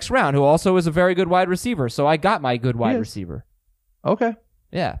in the next round, who also is a very good wide receiver. So I got my good wide receiver. Okay.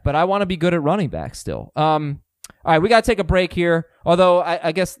 Yeah, but I want to be good at running back still. All right, we got to take a break here. Although,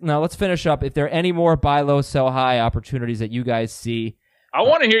 I guess, no, let's finish up. If there are any more buy low, sell high opportunities that you guys see. I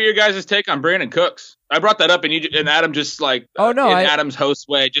want to hear your guys' take on Brandon Cooks. I brought that up, and Adam just Adam's host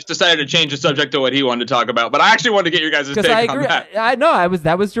way, just decided to change the subject to what he wanted to talk about. But I actually wanted to get your guys' take on that. I know,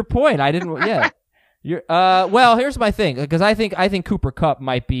 that was your point. I didn't, yeah. Well, here's my thing, because I think Cooper Kupp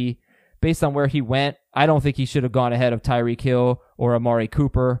might be, based on where he went, I don't think he should have gone ahead of Tyreek Hill or Amari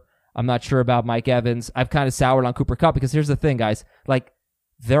Cooper. I'm not sure about Mike Evans. I've kind of soured on Cooper Kupp because here's the thing, guys. Like,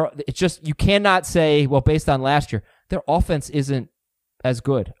 it's just, you cannot say, well, based on last year, their offense isn't as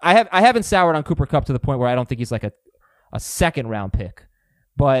good. I haven't soured on Cooper Kupp to the point where I don't think he's like a second round pick,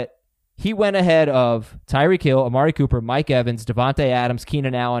 but he went ahead of Tyreek Hill, Amari Cooper, Mike Evans, Devontae Adams,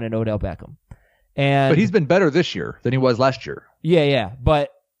 Keenan Allen, and Odell Beckham. But he's been better this year than he was last year. Yeah. But,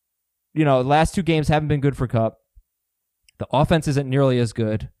 the last 2 games haven't been good for Kupp. The offense isn't nearly as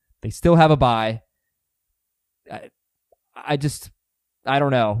good. They still have a bye. I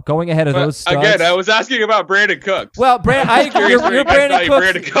don't know. Going ahead of those studs. Again, I was asking about Brandon Cooks. Well, I agree. Your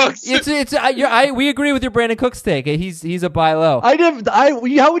Brandon Cooks. Brandon We agree with your Brandon Cooks take. He's a buy low. How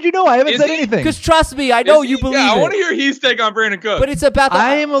would you know? I haven't said anything. Because trust me, I know you believe it. I want to hear his take on Brandon Cooks. But it's about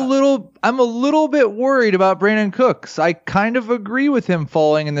I'm a little bit worried about Brandon Cooks. I kind of agree with him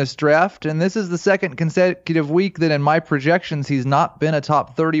falling in this draft, and this is the second consecutive week that in my projections he's not been a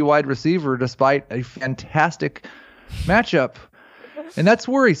top 30 wide receiver despite a fantastic matchup. And that's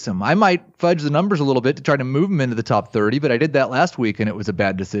worrisome. I might fudge the numbers a little bit to try to move him into the top 30, but I did that last week and it was a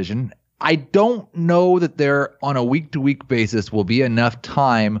bad decision. I don't know that there on a week-to-week basis will be enough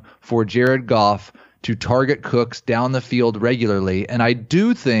time for Jared Goff to target Cooks down the field regularly. And I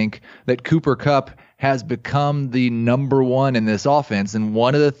do think that Cooper Kupp has become the number one in this offense. And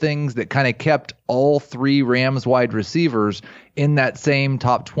one of the things that kind of kept all three Rams wide receivers in that same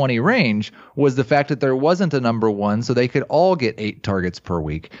top 20 range was the fact that there wasn't a number one, so they could all get 8 targets per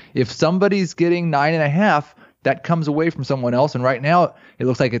week. If somebody's getting 9.5, that comes away from someone else. And right now it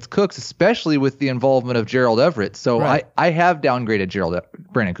looks like it's Cooks, especially with the involvement of Gerald Everett. So right. I have downgraded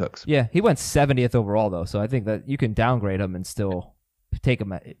Brandon Cooks. Yeah, he went 70th overall though. So I think that you can downgrade him and still take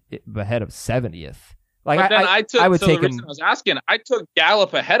him ahead of 70th. Like but then I would take him. I took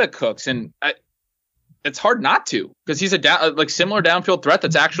Gallup ahead of Cooks, and it's hard not to because he's a similar downfield threat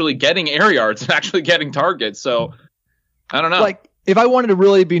that's actually getting air yards and actually getting targets. So I don't know. Like if I wanted to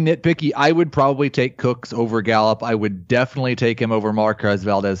really be nitpicky, I would probably take Cooks over Gallup. I would definitely take him over Marquez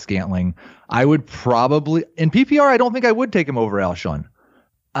Valdez-Scantling. I would probably in PPR. I don't think I would take him over Alshon.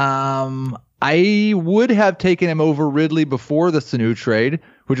 I would have taken him over Ridley before the Sanu trade,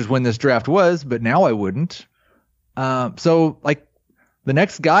 which is when this draft was, but now I wouldn't. So like the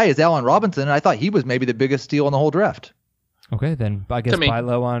next guy is Allen Robinson, and I thought he was maybe the biggest steal in the whole draft. Okay, then I guess buy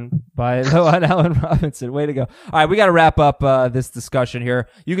low on Allen Robinson. Way to go. All right, we got to wrap up this discussion here.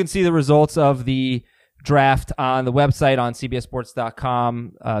 You can see the results of the draft on the website on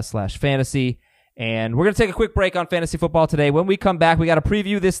cbssports.com/fantasy. And we're going to take a quick break on fantasy football today. When we come back, we got to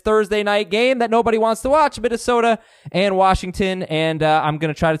preview this Thursday night game that nobody wants to watch, Minnesota and Washington. And I'm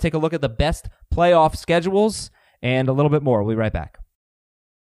going to try to take a look at the best playoff schedules and a little bit more. We'll be right back.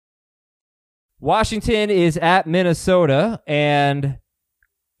 Washington is at Minnesota. And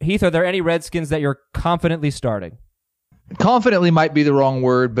Heath, are there any Redskins that you're confidently starting? Confidently might be the wrong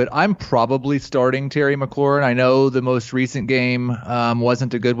word, but I'm probably starting Terry McLaurin. I know the most recent game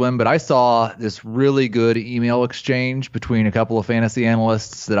wasn't a good one, but I saw this really good email exchange between a couple of fantasy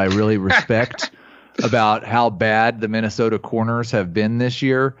analysts that I really respect about how bad the Minnesota corners have been this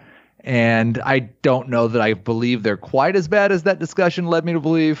year. And I don't know that I believe they're quite as bad as that discussion led me to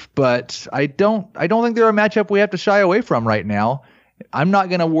believe, but I don't think they're a matchup we have to shy away from right now. I'm not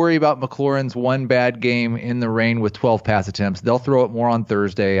going to worry about McLaurin's one bad game in the rain with 12 pass attempts. They'll throw it more on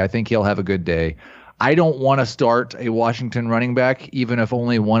Thursday. I think he'll have a good day. I don't want to start a Washington running back, even if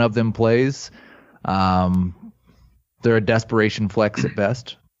only one of them plays. They're a desperation flex at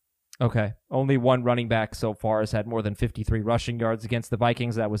best. Okay. Only one running back so far has had more than 53 rushing yards against the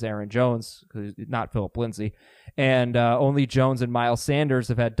Vikings. That was Aaron Jones, not Philip Lindsay. And only Jones and Miles Sanders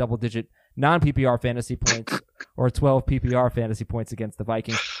have had double-digit non-PPR fantasy points or 12 PPR fantasy points against the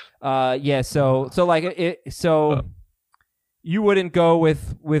Vikings. So you wouldn't go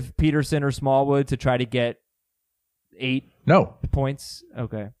with Peterson or Smallwood to try to get 8 points?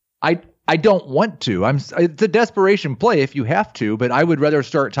 Okay. I don't want to. It's a desperation play if you have to, but I would rather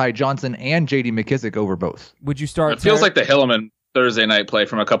start Ty Johnson and J.D. McKissick over both. Would you start? It feels like the Hillman Thursday night play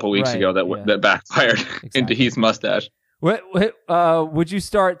from a couple weeks ago that backfired into Heath's mustache. Would you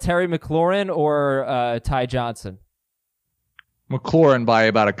start Terry McLaurin or Ty Johnson? McLaurin by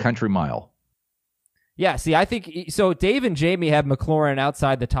about a country mile. Yeah, see, I think so. Dave and Jamie have McLaurin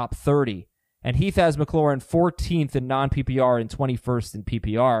outside the top 30, and Heath has McLaurin 14th in non-PPR and 21st in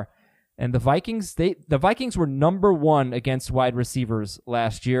PPR. And the Vikings were number 1 against wide receivers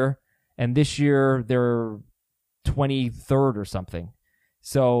last year, and this year they're 23rd or something.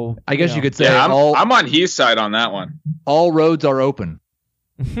 So I guess you could say I'm on Heath's side on that one. All roads are open.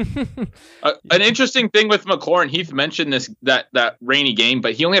 An interesting thing with McLaurin, Heath mentioned that rainy game,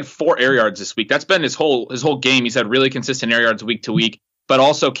 but he only had 4 air yards this week. That's been his whole game. He's had really consistent air yards week to week. But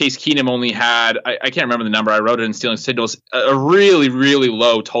also Case Keenum only had, I can't remember the number, I wrote it in Stealing Signals, a really, really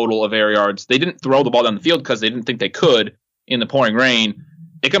low total of air yards. They didn't throw the ball down the field because they didn't think they could in the pouring rain.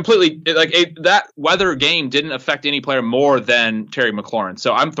 That weather game didn't affect any player more than Terry McLaurin.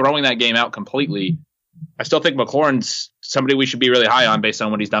 So I'm throwing that game out completely. I still think McLaurin's somebody we should be really high on based on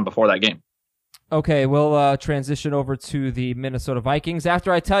what he's done before that game. Okay, we'll transition over to the Minnesota Vikings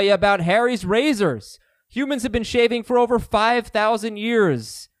after I tell you about Harry's Razors. Humans have been shaving for over 5,000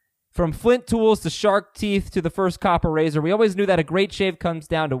 years. From flint tools to shark teeth to the first copper razor, we always knew that a great shave comes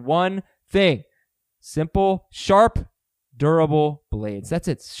down to one thing. Simple, sharp, durable blades. That's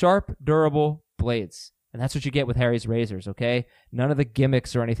it. Sharp, durable blades. And that's what you get with Harry's Razors, okay? None of the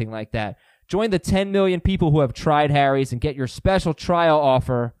gimmicks or anything like that. Join the 10 million people who have tried Harry's and get your special trial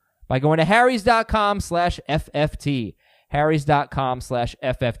offer by going to harrys.com/FFT.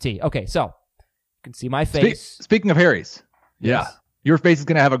 harrys.com/FFT. Okay, so you can see my face. Speaking of Harry's. Yeah. Yes. Your face is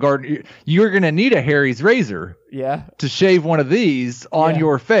going to have a garden. You're going to need a Harry's razor to shave one of these on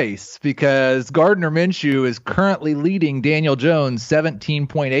your face because Gardner Minshew is currently leading Daniel Jones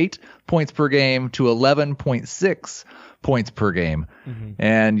 17.8 points per game to 11.6 points per game. Mm-hmm.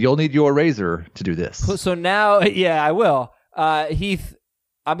 And you'll need your razor to do this. So now, I will. Heath,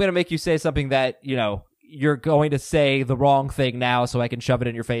 I'm going to make you say something that, you're going to say the wrong thing now so I can shove it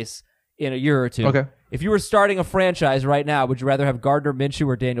in your face in a year or two. Okay. If you were starting a franchise right now, would you rather have Gardner Minshew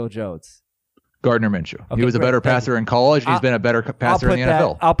or Daniel Jones? Gardner Minshew. Okay, he was a better passer in college, and he's been a better passer in the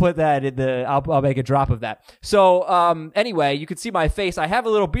NFL. I'll put that in I'll make a drop of that. So, anyway, you can see my face. I have a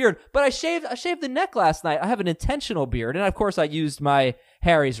little beard, but I shaved the neck last night. I have an intentional beard, and of course I used my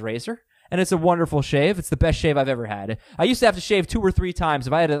Harry's razor. And it's a wonderful shave. It's the best shave I've ever had. I used to have to shave 2 or 3 times.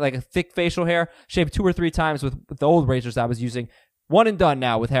 If I had a thick facial hair, shave 2 or 3 times with the old razors I was using. One and done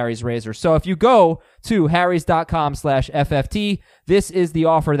now with Harry's Razor. So if you go to harrys.com/FFT, this is the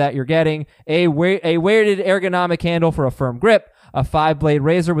offer that you're getting. A weighted ergonomic handle for a firm grip, a 5-blade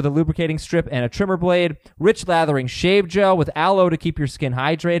razor with a lubricating strip and a trimmer blade, rich lathering shave gel with aloe to keep your skin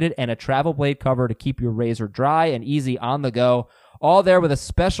hydrated, and a travel blade cover to keep your razor dry and easy on the go. All there with a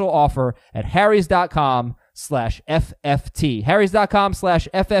special offer at harrys.com/FFT.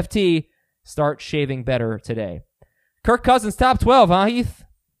 harrys.com/FFT. Start shaving better today. Kirk Cousins, top 12, huh, Heath?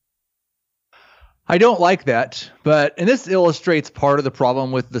 I don't like that, and this illustrates part of the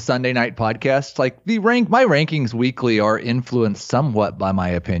problem with the Sunday night podcast. Like my rankings weekly are influenced somewhat by my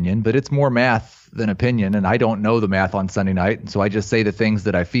opinion, but it's more math than opinion, and I don't know the math on Sunday night, and so I just say the things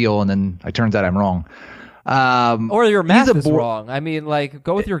that I feel, and then it turns out I'm wrong. Or your math is wrong. I mean,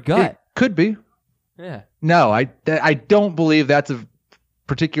 go with your gut. It could be. Yeah. No, I don't believe that's a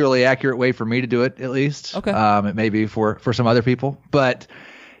particularly accurate way for me to do it, at least. Okay. It may be for some other people, but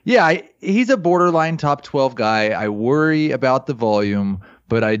yeah, he's a borderline top 12 guy. I worry about the volume,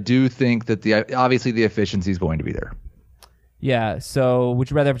 but I do think that obviously the efficiency is going to be there. Yeah. So would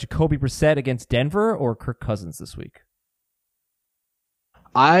you rather have Jacoby Brissett against Denver or Kirk Cousins this week?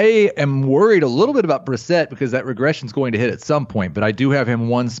 I am worried a little bit about Brissett because that regression is going to hit at some point, but I do have him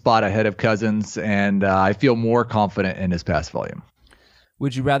one spot ahead of Cousins, and I feel more confident in his pass volume.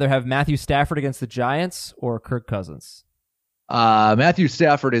 Would you rather have Matthew Stafford against the Giants or Kirk Cousins? Matthew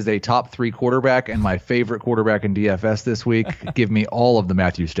Stafford is a top 3 quarterback and my favorite quarterback in DFS this week. Give me all of the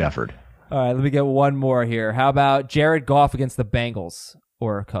Matthew Stafford. All right, let me get one more here. How about Jared Goff against the Bengals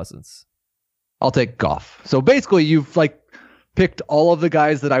or Cousins? I'll take Goff. So basically, you've picked all of the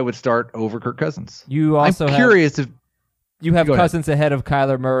guys that I would start over Kirk Cousins. You also I'm curious if you have Cousins ahead of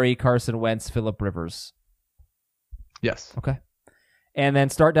Kyler Murray, Carson Wentz, Phillip Rivers. Yes. Okay. And then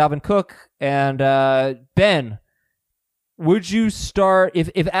start Dalvin Cook. And Ben, would you start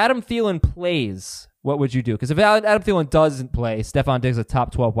if Adam Thielen plays? What would you do? Because if Adam Thielen doesn't play, Stephon Diggs is a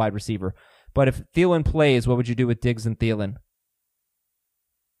top 12 wide receiver. But if Thielen plays, what would you do with Diggs and Thielen?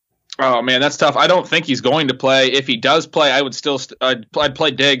 Oh man, that's tough. I don't think he's going to play. If he does play, I would still I'd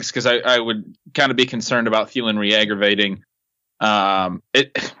play Diggs because I would kind of be concerned about Thielen re-aggravating. I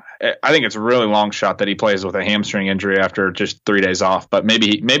think it's a really long shot that he plays with a hamstring injury after just 3 days off. But maybe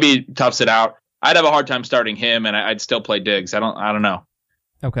he toughs it out. I'd have a hard time starting him, and I'd still play Diggs. I don't know.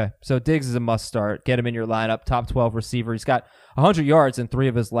 Okay, so Diggs is a must start. Get him in your lineup. Top 12 receiver. He's got 100 yards in 3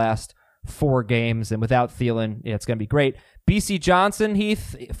 of his last 4 games, and without Thielen, it's going to be great. BC Johnson,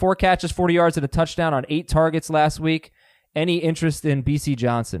 Heath, 4 catches, 40 yards, and a touchdown on 8 targets last week. Any interest in BC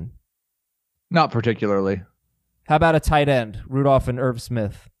Johnson? Not particularly. How about a tight end, Rudolph and Irv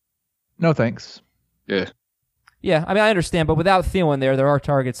Smith? No, thanks. Yeah. Yeah, I mean, I understand, but without Thielen there are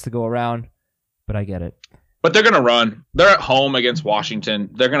targets to go around, but I get it. But they're going to run. They're at home against Washington.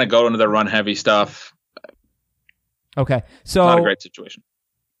 They're going to go into their run-heavy stuff. Okay, so not a great situation.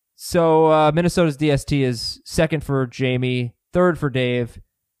 So Minnesota's DST is 2nd for Jamie, 3rd for Dave,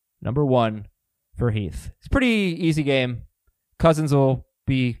 number 1 for Heath. It's a pretty easy game. Cousins will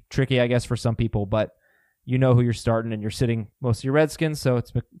be tricky, I guess, for some people, but you know who you're starting, and you're sitting most of your Redskins, so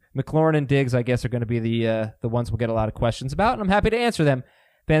it's McLaurin and Diggs, I guess, are going to be the ones we'll get a lot of questions about, and I'm happy to answer them.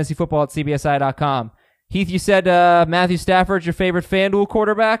 fantasyfootball@cbsi.com. Heath, you said Matthew Stafford's your favorite FanDuel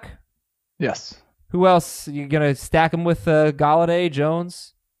quarterback? Yes. Who else? You going to stack him with Galladay,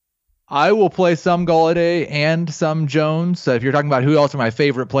 Jones? I will play some Galladay and some Jones. So if you're talking about who else are my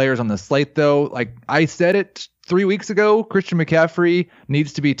favorite players on the slate, though, like I said it 3 weeks ago, Christian McCaffrey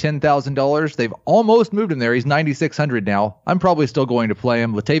needs to be $10,000. They've almost moved him there. He's $9,600 now. I'm probably still going to play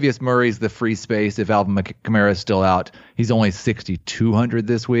him. Latavius Murray's the free space if Alvin Kamara is still out. He's only $6,200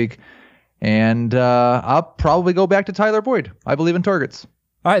 this week. And I'll probably go back to Tyler Boyd. I believe in targets.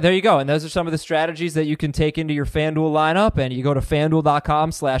 All right, there you go. And those are some of the strategies that you can take into your FanDuel lineup. And you go to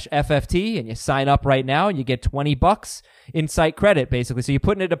FanDuel.com/FFT and you sign up right now and you get $20 in site credit, basically. So you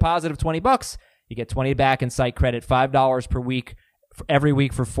put in a deposit of $20, you get 20 back in site credit, $5 per week, every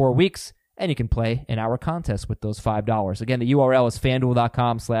week for 4 weeks. And you can play in our contest with those $5. Again, the URL is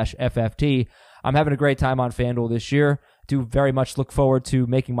FanDuel.com/FFT. I'm having a great time on FanDuel this year. Do very much look forward to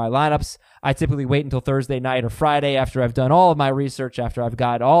making my lineups. I typically wait until Thursday night or Friday after I've done all of my research, after I've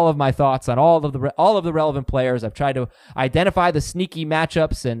got all of my thoughts on all of the relevant players. I've tried to identify the sneaky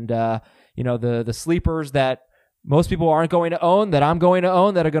matchups and the sleepers that most people aren't going to own, that I'm going to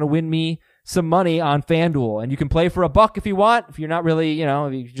own, that are going to win me some money on FanDuel. And you can play for $1 if you want, if you're not really,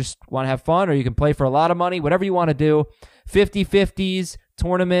 if you just want to have fun, or you can play for a lot of money, whatever you want to do. 50-50s,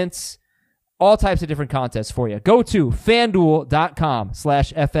 tournaments, all types of different contests for you. Go to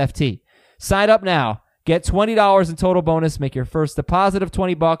FanDuel.com/FFT. Sign up now. Get $20 in total bonus. Make your first deposit of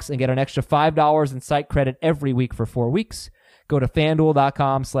 $20 and get an extra $5 in site credit every week for 4 weeks. Go to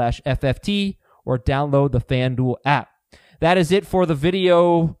FanDuel.com/FFT or download the FanDuel app. That is it for the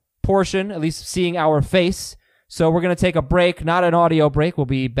video portion, at least seeing our face. So we're going to take a break, not an audio break. We'll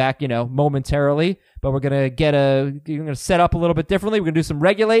be back, momentarily, but we're going to set up a little bit differently. We're going to do some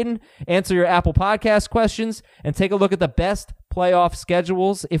regulating, answer your Apple Podcast questions, and take a look at the best playoff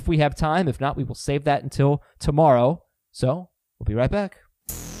schedules if we have time. If not, we will save that until tomorrow. So we'll be right back.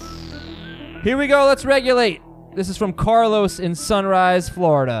 Here we go. Let's regulate. This is from Carlos in Sunrise,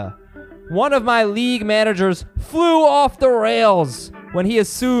 Florida. One of my league managers flew off the rails when he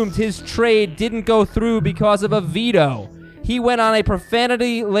assumed his trade didn't go through because of a veto. He went on a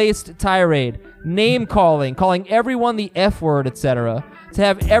profanity-laced tirade, name-calling, calling everyone the F word, etc., to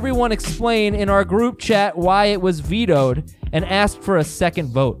have everyone explain in our group chat why it was vetoed, and asked for a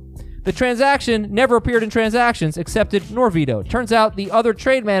second vote. The transaction never appeared in transactions, accepted nor vetoed. Turns out the other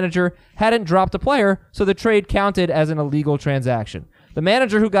trade manager hadn't dropped a player, so the trade counted as an illegal transaction. The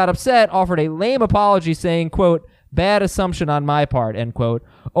manager who got upset offered a lame apology saying, quote, bad assumption on my part, end quote,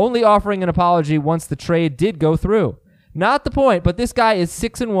 only offering an apology once the trade did go through. Not the point, but this guy is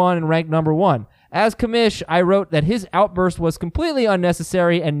 6-1 and ranked number 1. As commish, I wrote that his outburst was completely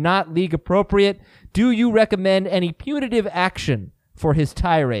unnecessary and not league appropriate. Do you recommend any punitive action for his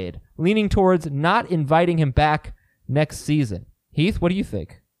tirade, leaning towards not inviting him back next season? Heath, what do you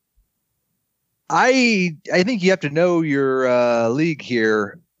think? I think you have to know your league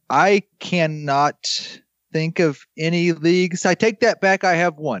here. I cannot think of any leagues. I take that back. I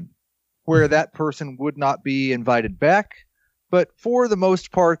have one where that person would not be invited back. But for the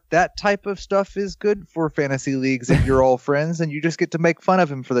most part, that type of stuff is good for fantasy leagues if you're all friends and you just get to make fun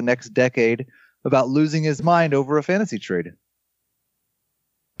of him for the next decade about losing his mind over a fantasy trade.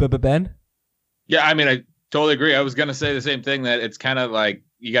 Ben? Yeah, I mean, I totally agree. I was going to say the same thing, that it's kind of like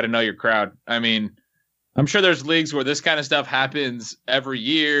you got to know your crowd. I mean, I'm sure there's leagues where this kind of stuff happens every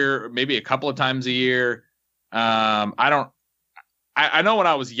year, maybe a couple of times a year. I know when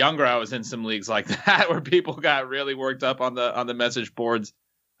I was younger, I was in some leagues like that where people got really worked up on the message boards.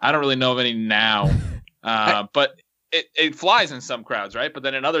 I don't really know of any now, but it flies in some crowds, right? But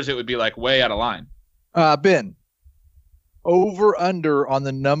then in others, it would be like way out of line. Ben, over under on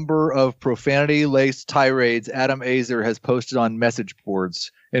the number of profanity laced tirades Adam Azer has posted on message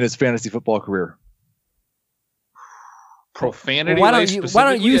boards in his fantasy football career. Profanity. Why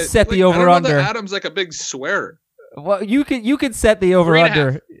don't you set the over under? Adam's like a big swearer. Well, you could set the over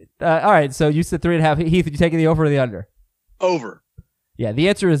under. All right, so you said 3.5. Heath, you taking the over or the under? Over. Yeah, the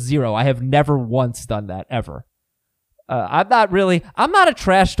answer is 0. I have never once done that ever. I'm not a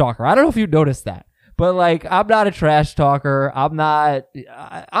trash talker. I don't know if you noticed that, but I'm not a trash talker. I'm a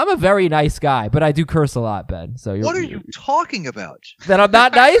very nice guy, but I do curse a lot, Ben. So what are you talking about? That I'm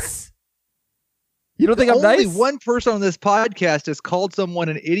not nice? You don't think I'm nice? Only one person on this podcast has called someone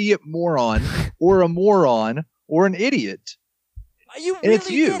an idiot moron or a moron or an idiot. You really it's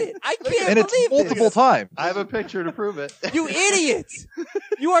you. did it. I can't and believe it's multiple times. I have a picture to prove it. You idiot!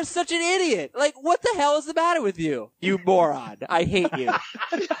 You are such an idiot. What the hell is the matter with you? You moron. I hate you.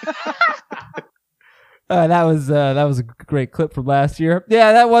 That was a great clip from last year.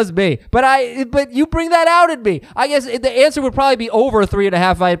 Yeah, that was me. But you bring that out in me. I guess the answer would probably be over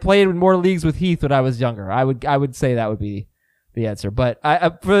 3.5 if I had played in more leagues with Heath when I was younger. I would say that would be the answer. But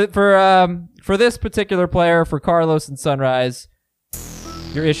for this particular player, for Carlos and Sunrise,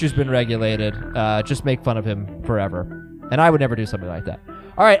 your issue's been regulated. Just make fun of him forever. And I would never do something like that.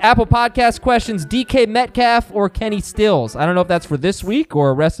 All right, Apple Podcast questions, DK Metcalf or Kenny Stills? I don't know if that's for this week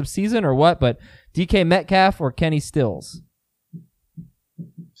or rest of season or what, but DK Metcalf or Kenny Stills?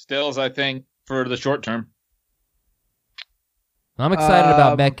 Stills, I think, for the short term. I'm excited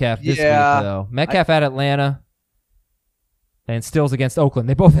about Metcalf this week, though. Metcalf at Atlanta and Stills against Oakland.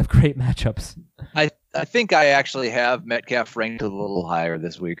 They both have great matchups. I think I actually have Metcalf ranked a little higher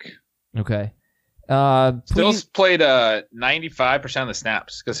this week. Okay. Stills played 95% of the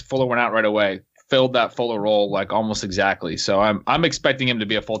snaps because Fuller went out right away. Filled that Fuller role like almost exactly. So I'm expecting him to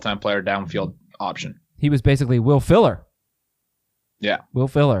be a full-time player downfield option. He was basically Will Fuller. Yeah. Will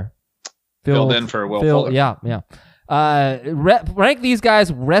Fuller. Filled in for Will Fuller. Yeah. Rank these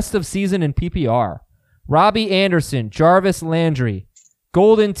guys rest of season in PPR. Robbie Anderson, Jarvis Landry,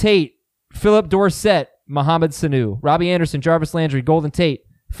 Golden Tate, Philip Dorsett, Mohamed Sanu. Robbie Anderson, Jarvis Landry, Golden Tate,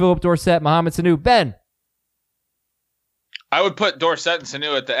 Philip Dorsett, Mohamed Sanu. Ben. I would put Dorsett and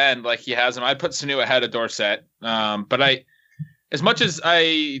Sanu at the end like he has him. I'd put Sanu ahead of Dorsett. But as much as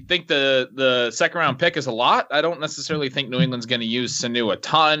I think the second round pick is a lot, I don't necessarily think New England's going to use Sanu a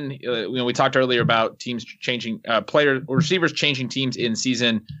ton. We talked earlier about teams changing receivers changing teams in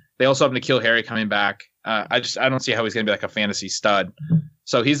season. They also have N'Keal Harry coming back. I don't see how he's going to be like a fantasy stud.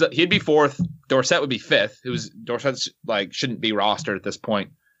 So he'd be fourth. Dorsett would be fifth. Dorsett's shouldn't be rostered at this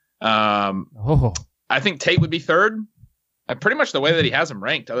point. I think Tate would be third. Pretty much the way that he has him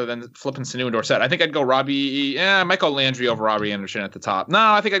ranked, other than flipping Sanu and Dorsett. I think I'd go Robbie. I might go Landry over Robbie Anderson at the top. No,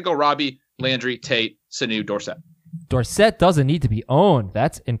 I think I'd go Robbie, Landry, Tate, Sanu, Dorsett. Dorsett doesn't need to be owned.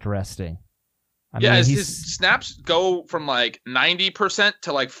 That's interesting. His snaps go from 90%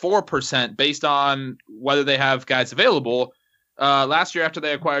 to 4% based on whether they have guys available. Last year, after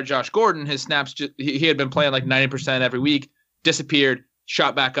they acquired Josh Gordon, his snaps he had been playing 90% every week, disappeared,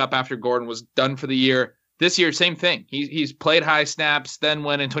 shot back up after Gordon was done for the year. This year, same thing. He's played high snaps. Then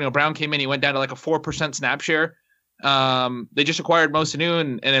when Antonio Brown came in, he went down to a 4% snap share. They just acquired Mo Sanu,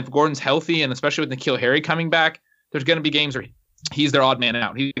 and if Gordon's healthy, and especially with N'Keal Harry coming back, there's going to be games where he's their odd man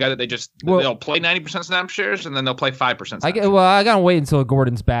out. He's the guy that they'll play 90% snap shares, and then they'll play 5% snap shares. I got to wait until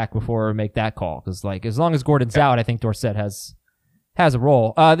Gordon's back before I make that call, because as long as Gordon's out, I think Dorsett has a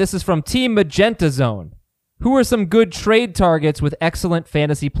role. This is from Team Magenta Zone. Who are some good trade targets with excellent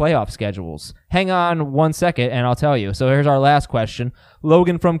fantasy playoff schedules? Hang on 1 second, and I'll tell you. So here's our last question.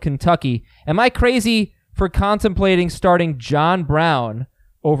 Logan from Kentucky. Am I crazy for contemplating starting John Brown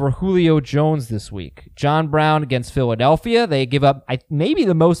over Julio Jones this week? John Brown against Philadelphia. They give up maybe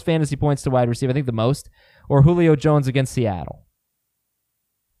the most fantasy points to wide receiver. I think the most. Or Julio Jones against Seattle.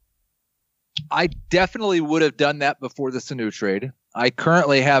 I definitely would have done that before the Sanu trade. I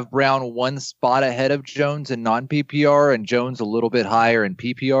currently have Brown one spot ahead of Jones in non-PPR and Jones a little bit higher in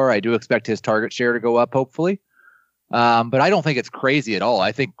PPR. I do expect his target share to go up, hopefully. But I don't think it's crazy at all.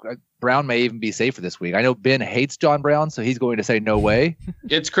 I think Brown may even be safer this week. I know Ben hates John Brown, so he's going to say no way.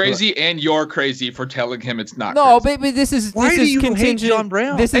 It's crazy, and you're crazy for telling him it's not No, crazy. but this is Why do you hate John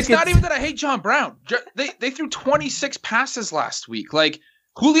Brown? It's not even that I hate John Brown. They threw 26 passes last week.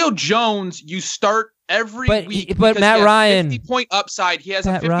 Julio Jones, you start every week. But Matt Ryan, 50-point upside. He has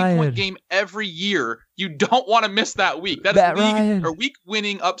a 50-point game every year. You don't want to miss that week. That is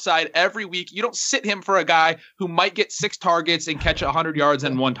week-winning upside every week. You don't sit him for a guy who might get 6 targets and catch 100 yards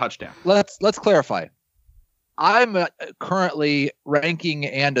and 1 touchdown. Let's clarify. I'm currently ranking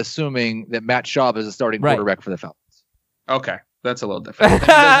and assuming that Matt Schaub is a starting quarterback for the Falcons. Okay. That's a little different. He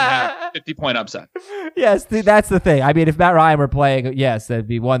doesn't have 50-point upside. Yes, that's the thing. I mean, if Matt Ryan were playing, yes, that'd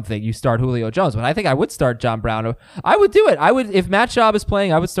be one thing. You start Julio Jones, but I think I would start John Brown. I would do it. If Matt Schaub is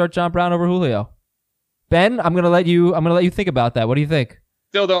playing, I would start John Brown over Julio. Ben, I'm gonna let you think about that. What do you think?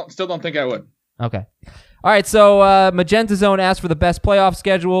 Still don't think I would. Okay. All right. So Magenta Zone asked for the best playoff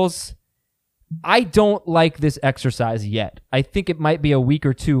schedules. I don't like this exercise yet. I think it might be a week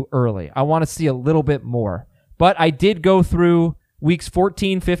or two early. I want to see a little bit more. But I did go through weeks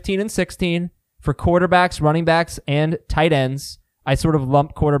 14, 15, and 16 for quarterbacks, running backs, and tight ends. I sort of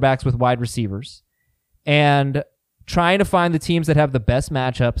lumped quarterbacks with wide receivers. And trying to find the teams that have the best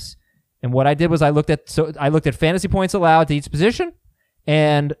matchups. And what I did was I looked at fantasy points allowed to each position.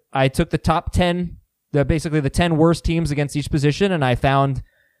 And I took the top 10, basically the 10 worst teams against each position. And I found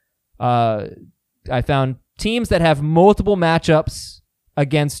teams that have multiple matchups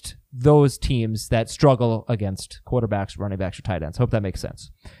against those teams that struggle against quarterbacks, running backs, or tight ends. Hope that makes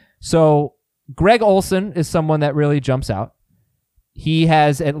sense. So Greg Olsen is someone that really jumps out. He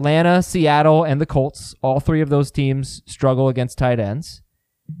has Atlanta, Seattle, and the Colts. All three of those teams struggle against tight ends.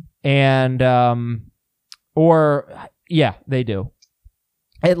 And, they do.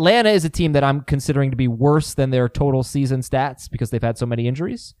 Atlanta is a team that I'm considering to be worse than their total season stats because they've had so many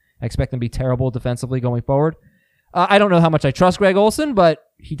injuries. I expect them to be terrible defensively going forward. I don't know how much I trust Greg Olsen, but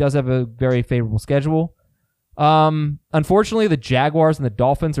he does have a very favorable schedule. Unfortunately, the Jaguars and the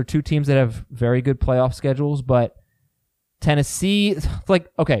Dolphins are two teams that have very good playoff schedules, but Tennessee,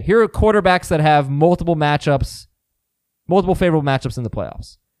 here are quarterbacks that have multiple favorable matchups in the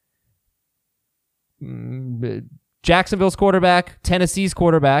playoffs. Jacksonville's quarterback, Tennessee's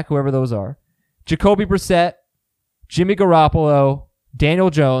quarterback, whoever those are, Jacoby Brissett, Jimmy Garoppolo, Daniel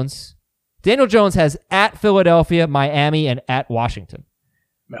Jones. Daniel Jones has at Philadelphia, Miami, and at Washington.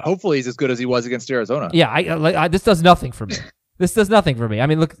 Hopefully he's as good as he was against Arizona. Yeah, this does nothing for me. I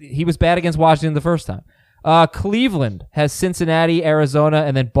mean, look, he was bad against Washington the first time. Cleveland has Cincinnati, Arizona,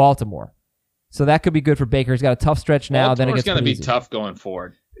 and then Baltimore. So that could be good for Baker. He's got a tough stretch now. Then it gets going to be easy. tough going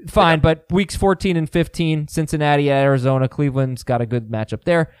forward. Fine, but weeks 14 and 15, Cincinnati at Arizona. Cleveland's got a good matchup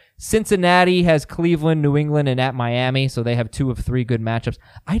there. Cincinnati has Cleveland, New England, and at Miami, so they have 2 of 3 good matchups.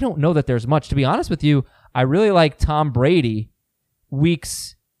 I don't know that there's much. To be honest with you, I really like Tom Brady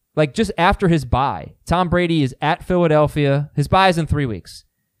weeks, just after his bye. Tom Brady is at Philadelphia. His bye is in 3 weeks.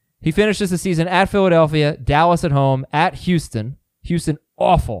 He finishes the season at Philadelphia, Dallas at home, at Houston. Houston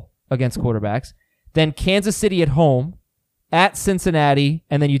awful against quarterbacks. Then Kansas City at home, at Cincinnati,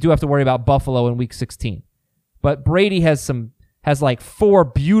 and then you do have to worry about Buffalo in week 16. But Brady has 4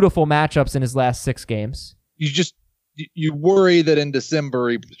 beautiful matchups in his last 6 games. You worry that in December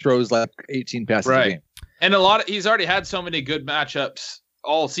he throws 18 passes a game. And he's already had so many good matchups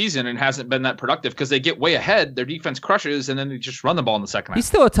all season and hasn't been that productive because they get way ahead, their defense crushes, and then they just run the ball in the second half. He's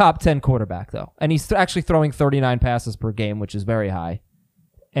still a top 10 quarterback though, and he's actually throwing 39 passes per game, which is very high.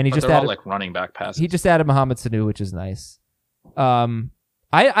 And he they're all running back passes. He just added Mohamed Sanu, which is nice. I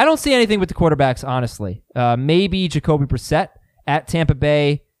don't see anything with the quarterbacks, honestly. Maybe Jacoby Brissett at Tampa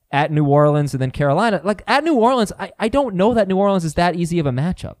Bay, at New Orleans, and then Carolina. At New Orleans, I don't know that New Orleans is that easy of a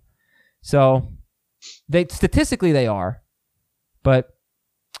matchup. So statistically they are, but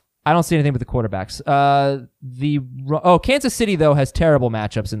I don't see anything with the quarterbacks. Kansas City though has terrible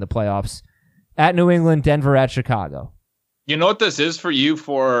matchups in the playoffs. At New England, Denver, at Chicago. You know what this is for you?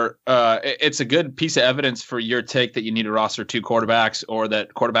 It's a good piece of evidence for your take that you need to roster 2 quarterbacks or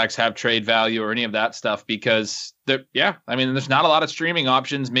that quarterbacks have trade value or any of that stuff because there's not a lot of streaming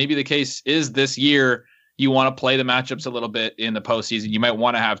options. Maybe the case is this year you want to play the matchups a little bit in the postseason. You might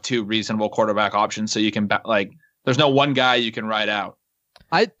want to have 2 reasonable quarterback options so you can there's no one guy you can ride out.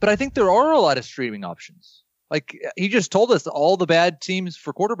 But I think there are a lot of streaming options. He just told us all the bad teams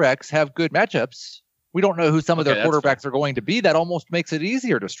for quarterbacks have good matchups. We don't know who some of their quarterbacks are going to be. That almost makes it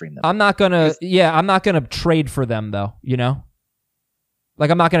easier to stream them. I'm not gonna trade for them though.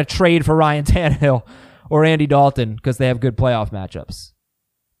 I'm not gonna trade for Ryan Tannehill or Andy Dalton because they have good playoff matchups.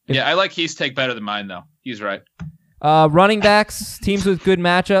 I like Heath's take better than mine though. He's right. Running backs, teams with good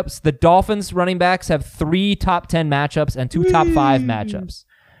matchups. The Dolphins running backs have 3 top 10 matchups and 2 top 5 matchups.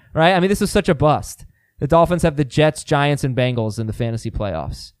 Right? I mean, this is such a bust. The Dolphins have the Jets, Giants, and Bengals in the fantasy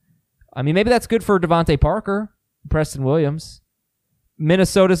playoffs. I mean, maybe that's good for Devontae Parker, Preston Williams.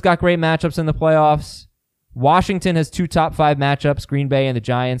 Minnesota's got great matchups in the playoffs. Washington has 2 top 5 matchups, Green Bay and the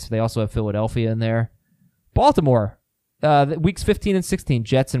Giants. They also have Philadelphia in there. Baltimore, weeks 15 and 16,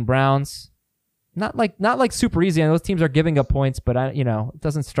 Jets and Browns. Not like super easy. I know those teams are giving up points, but it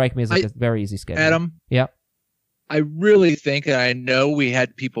doesn't strike me as a very easy schedule. Adam? Yep. I really think, and I know we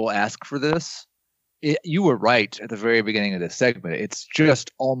had people ask for this, you were right at the very beginning of this segment. It's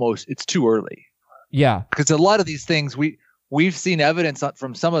just it's too early. Yeah. Because a lot of these things, we've seen evidence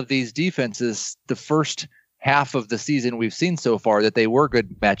from some of these defenses the first half of the season we've seen so far that they were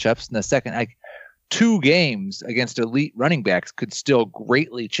good matchups. In the second, 2 games against elite running backs could still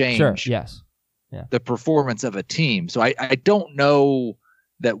greatly change the performance of a team. So I don't know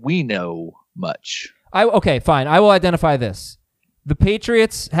that we know much. Okay, fine. I will identify this. The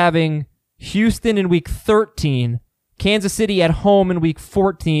Patriots having Houston in week 13, Kansas City at home in week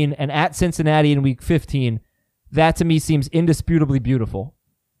 14, and at Cincinnati in week 15. That to me seems indisputably beautiful.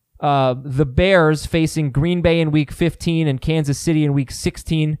 The Bears facing Green Bay in week 15 and Kansas City in week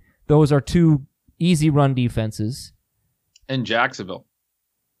 16. Those are 2 easy run defenses. And Jacksonville.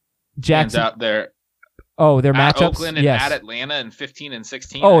 Out there. Oh, their at matchups? Oakland and yes. at Atlanta in 15 and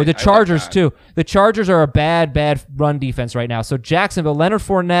 16. Oh, I the like Chargers, that. too. The Chargers are a bad run defense right now. So Jacksonville, Leonard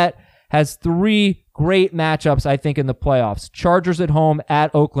Fournette has 3 great matchups, I think, in the playoffs. Chargers at home,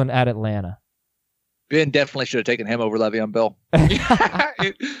 at Oakland, at Atlanta. Ben definitely should have taken him over Le'Veon Bell.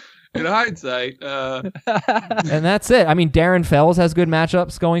 In hindsight. And that's it. I mean, Darren Fells has good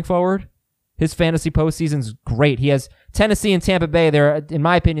matchups going forward. His fantasy postseason's great. He has Tennessee and Tampa Bay. They're, in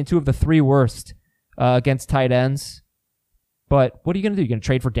my opinion, 2 of the 3 worst against tight ends. But what are you going to do? You're going to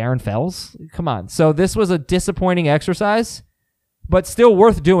trade for Darren Fells? Come on. So this was a disappointing exercise, but still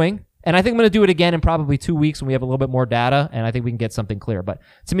worth doing. And I think I'm going to do it again in probably 2 weeks when we have a little bit more data, and I think we can get something clear. But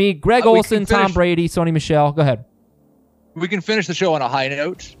to me, Greg Olsen, Tom Brady, Sony Michel. Go ahead. We can finish the show on a high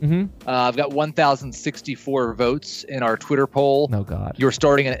note. Mm-hmm. I've got 1,064 votes in our Twitter poll. Oh, God. You're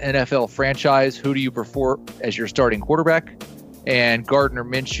starting an NFL franchise. Who do you prefer as your starting quarterback? And Gardner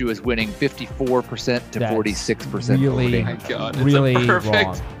Minshew is winning 54% to 46% really, voting. My God, it's really a perfect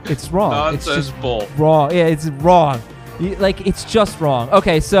wrong. It's wrong. nonsense It's just bull. wrong. Yeah, it's wrong. It's just wrong.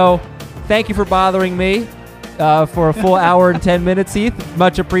 Okay, so thank you for bothering me for a full hour and 10 minutes, Heath.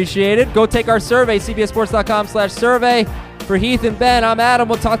 Much appreciated. Go take our survey, cbssports.com/survey. For Heath and Ben, I'm Adam.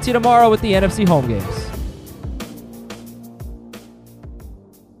 We'll talk to you tomorrow with the NFC home games.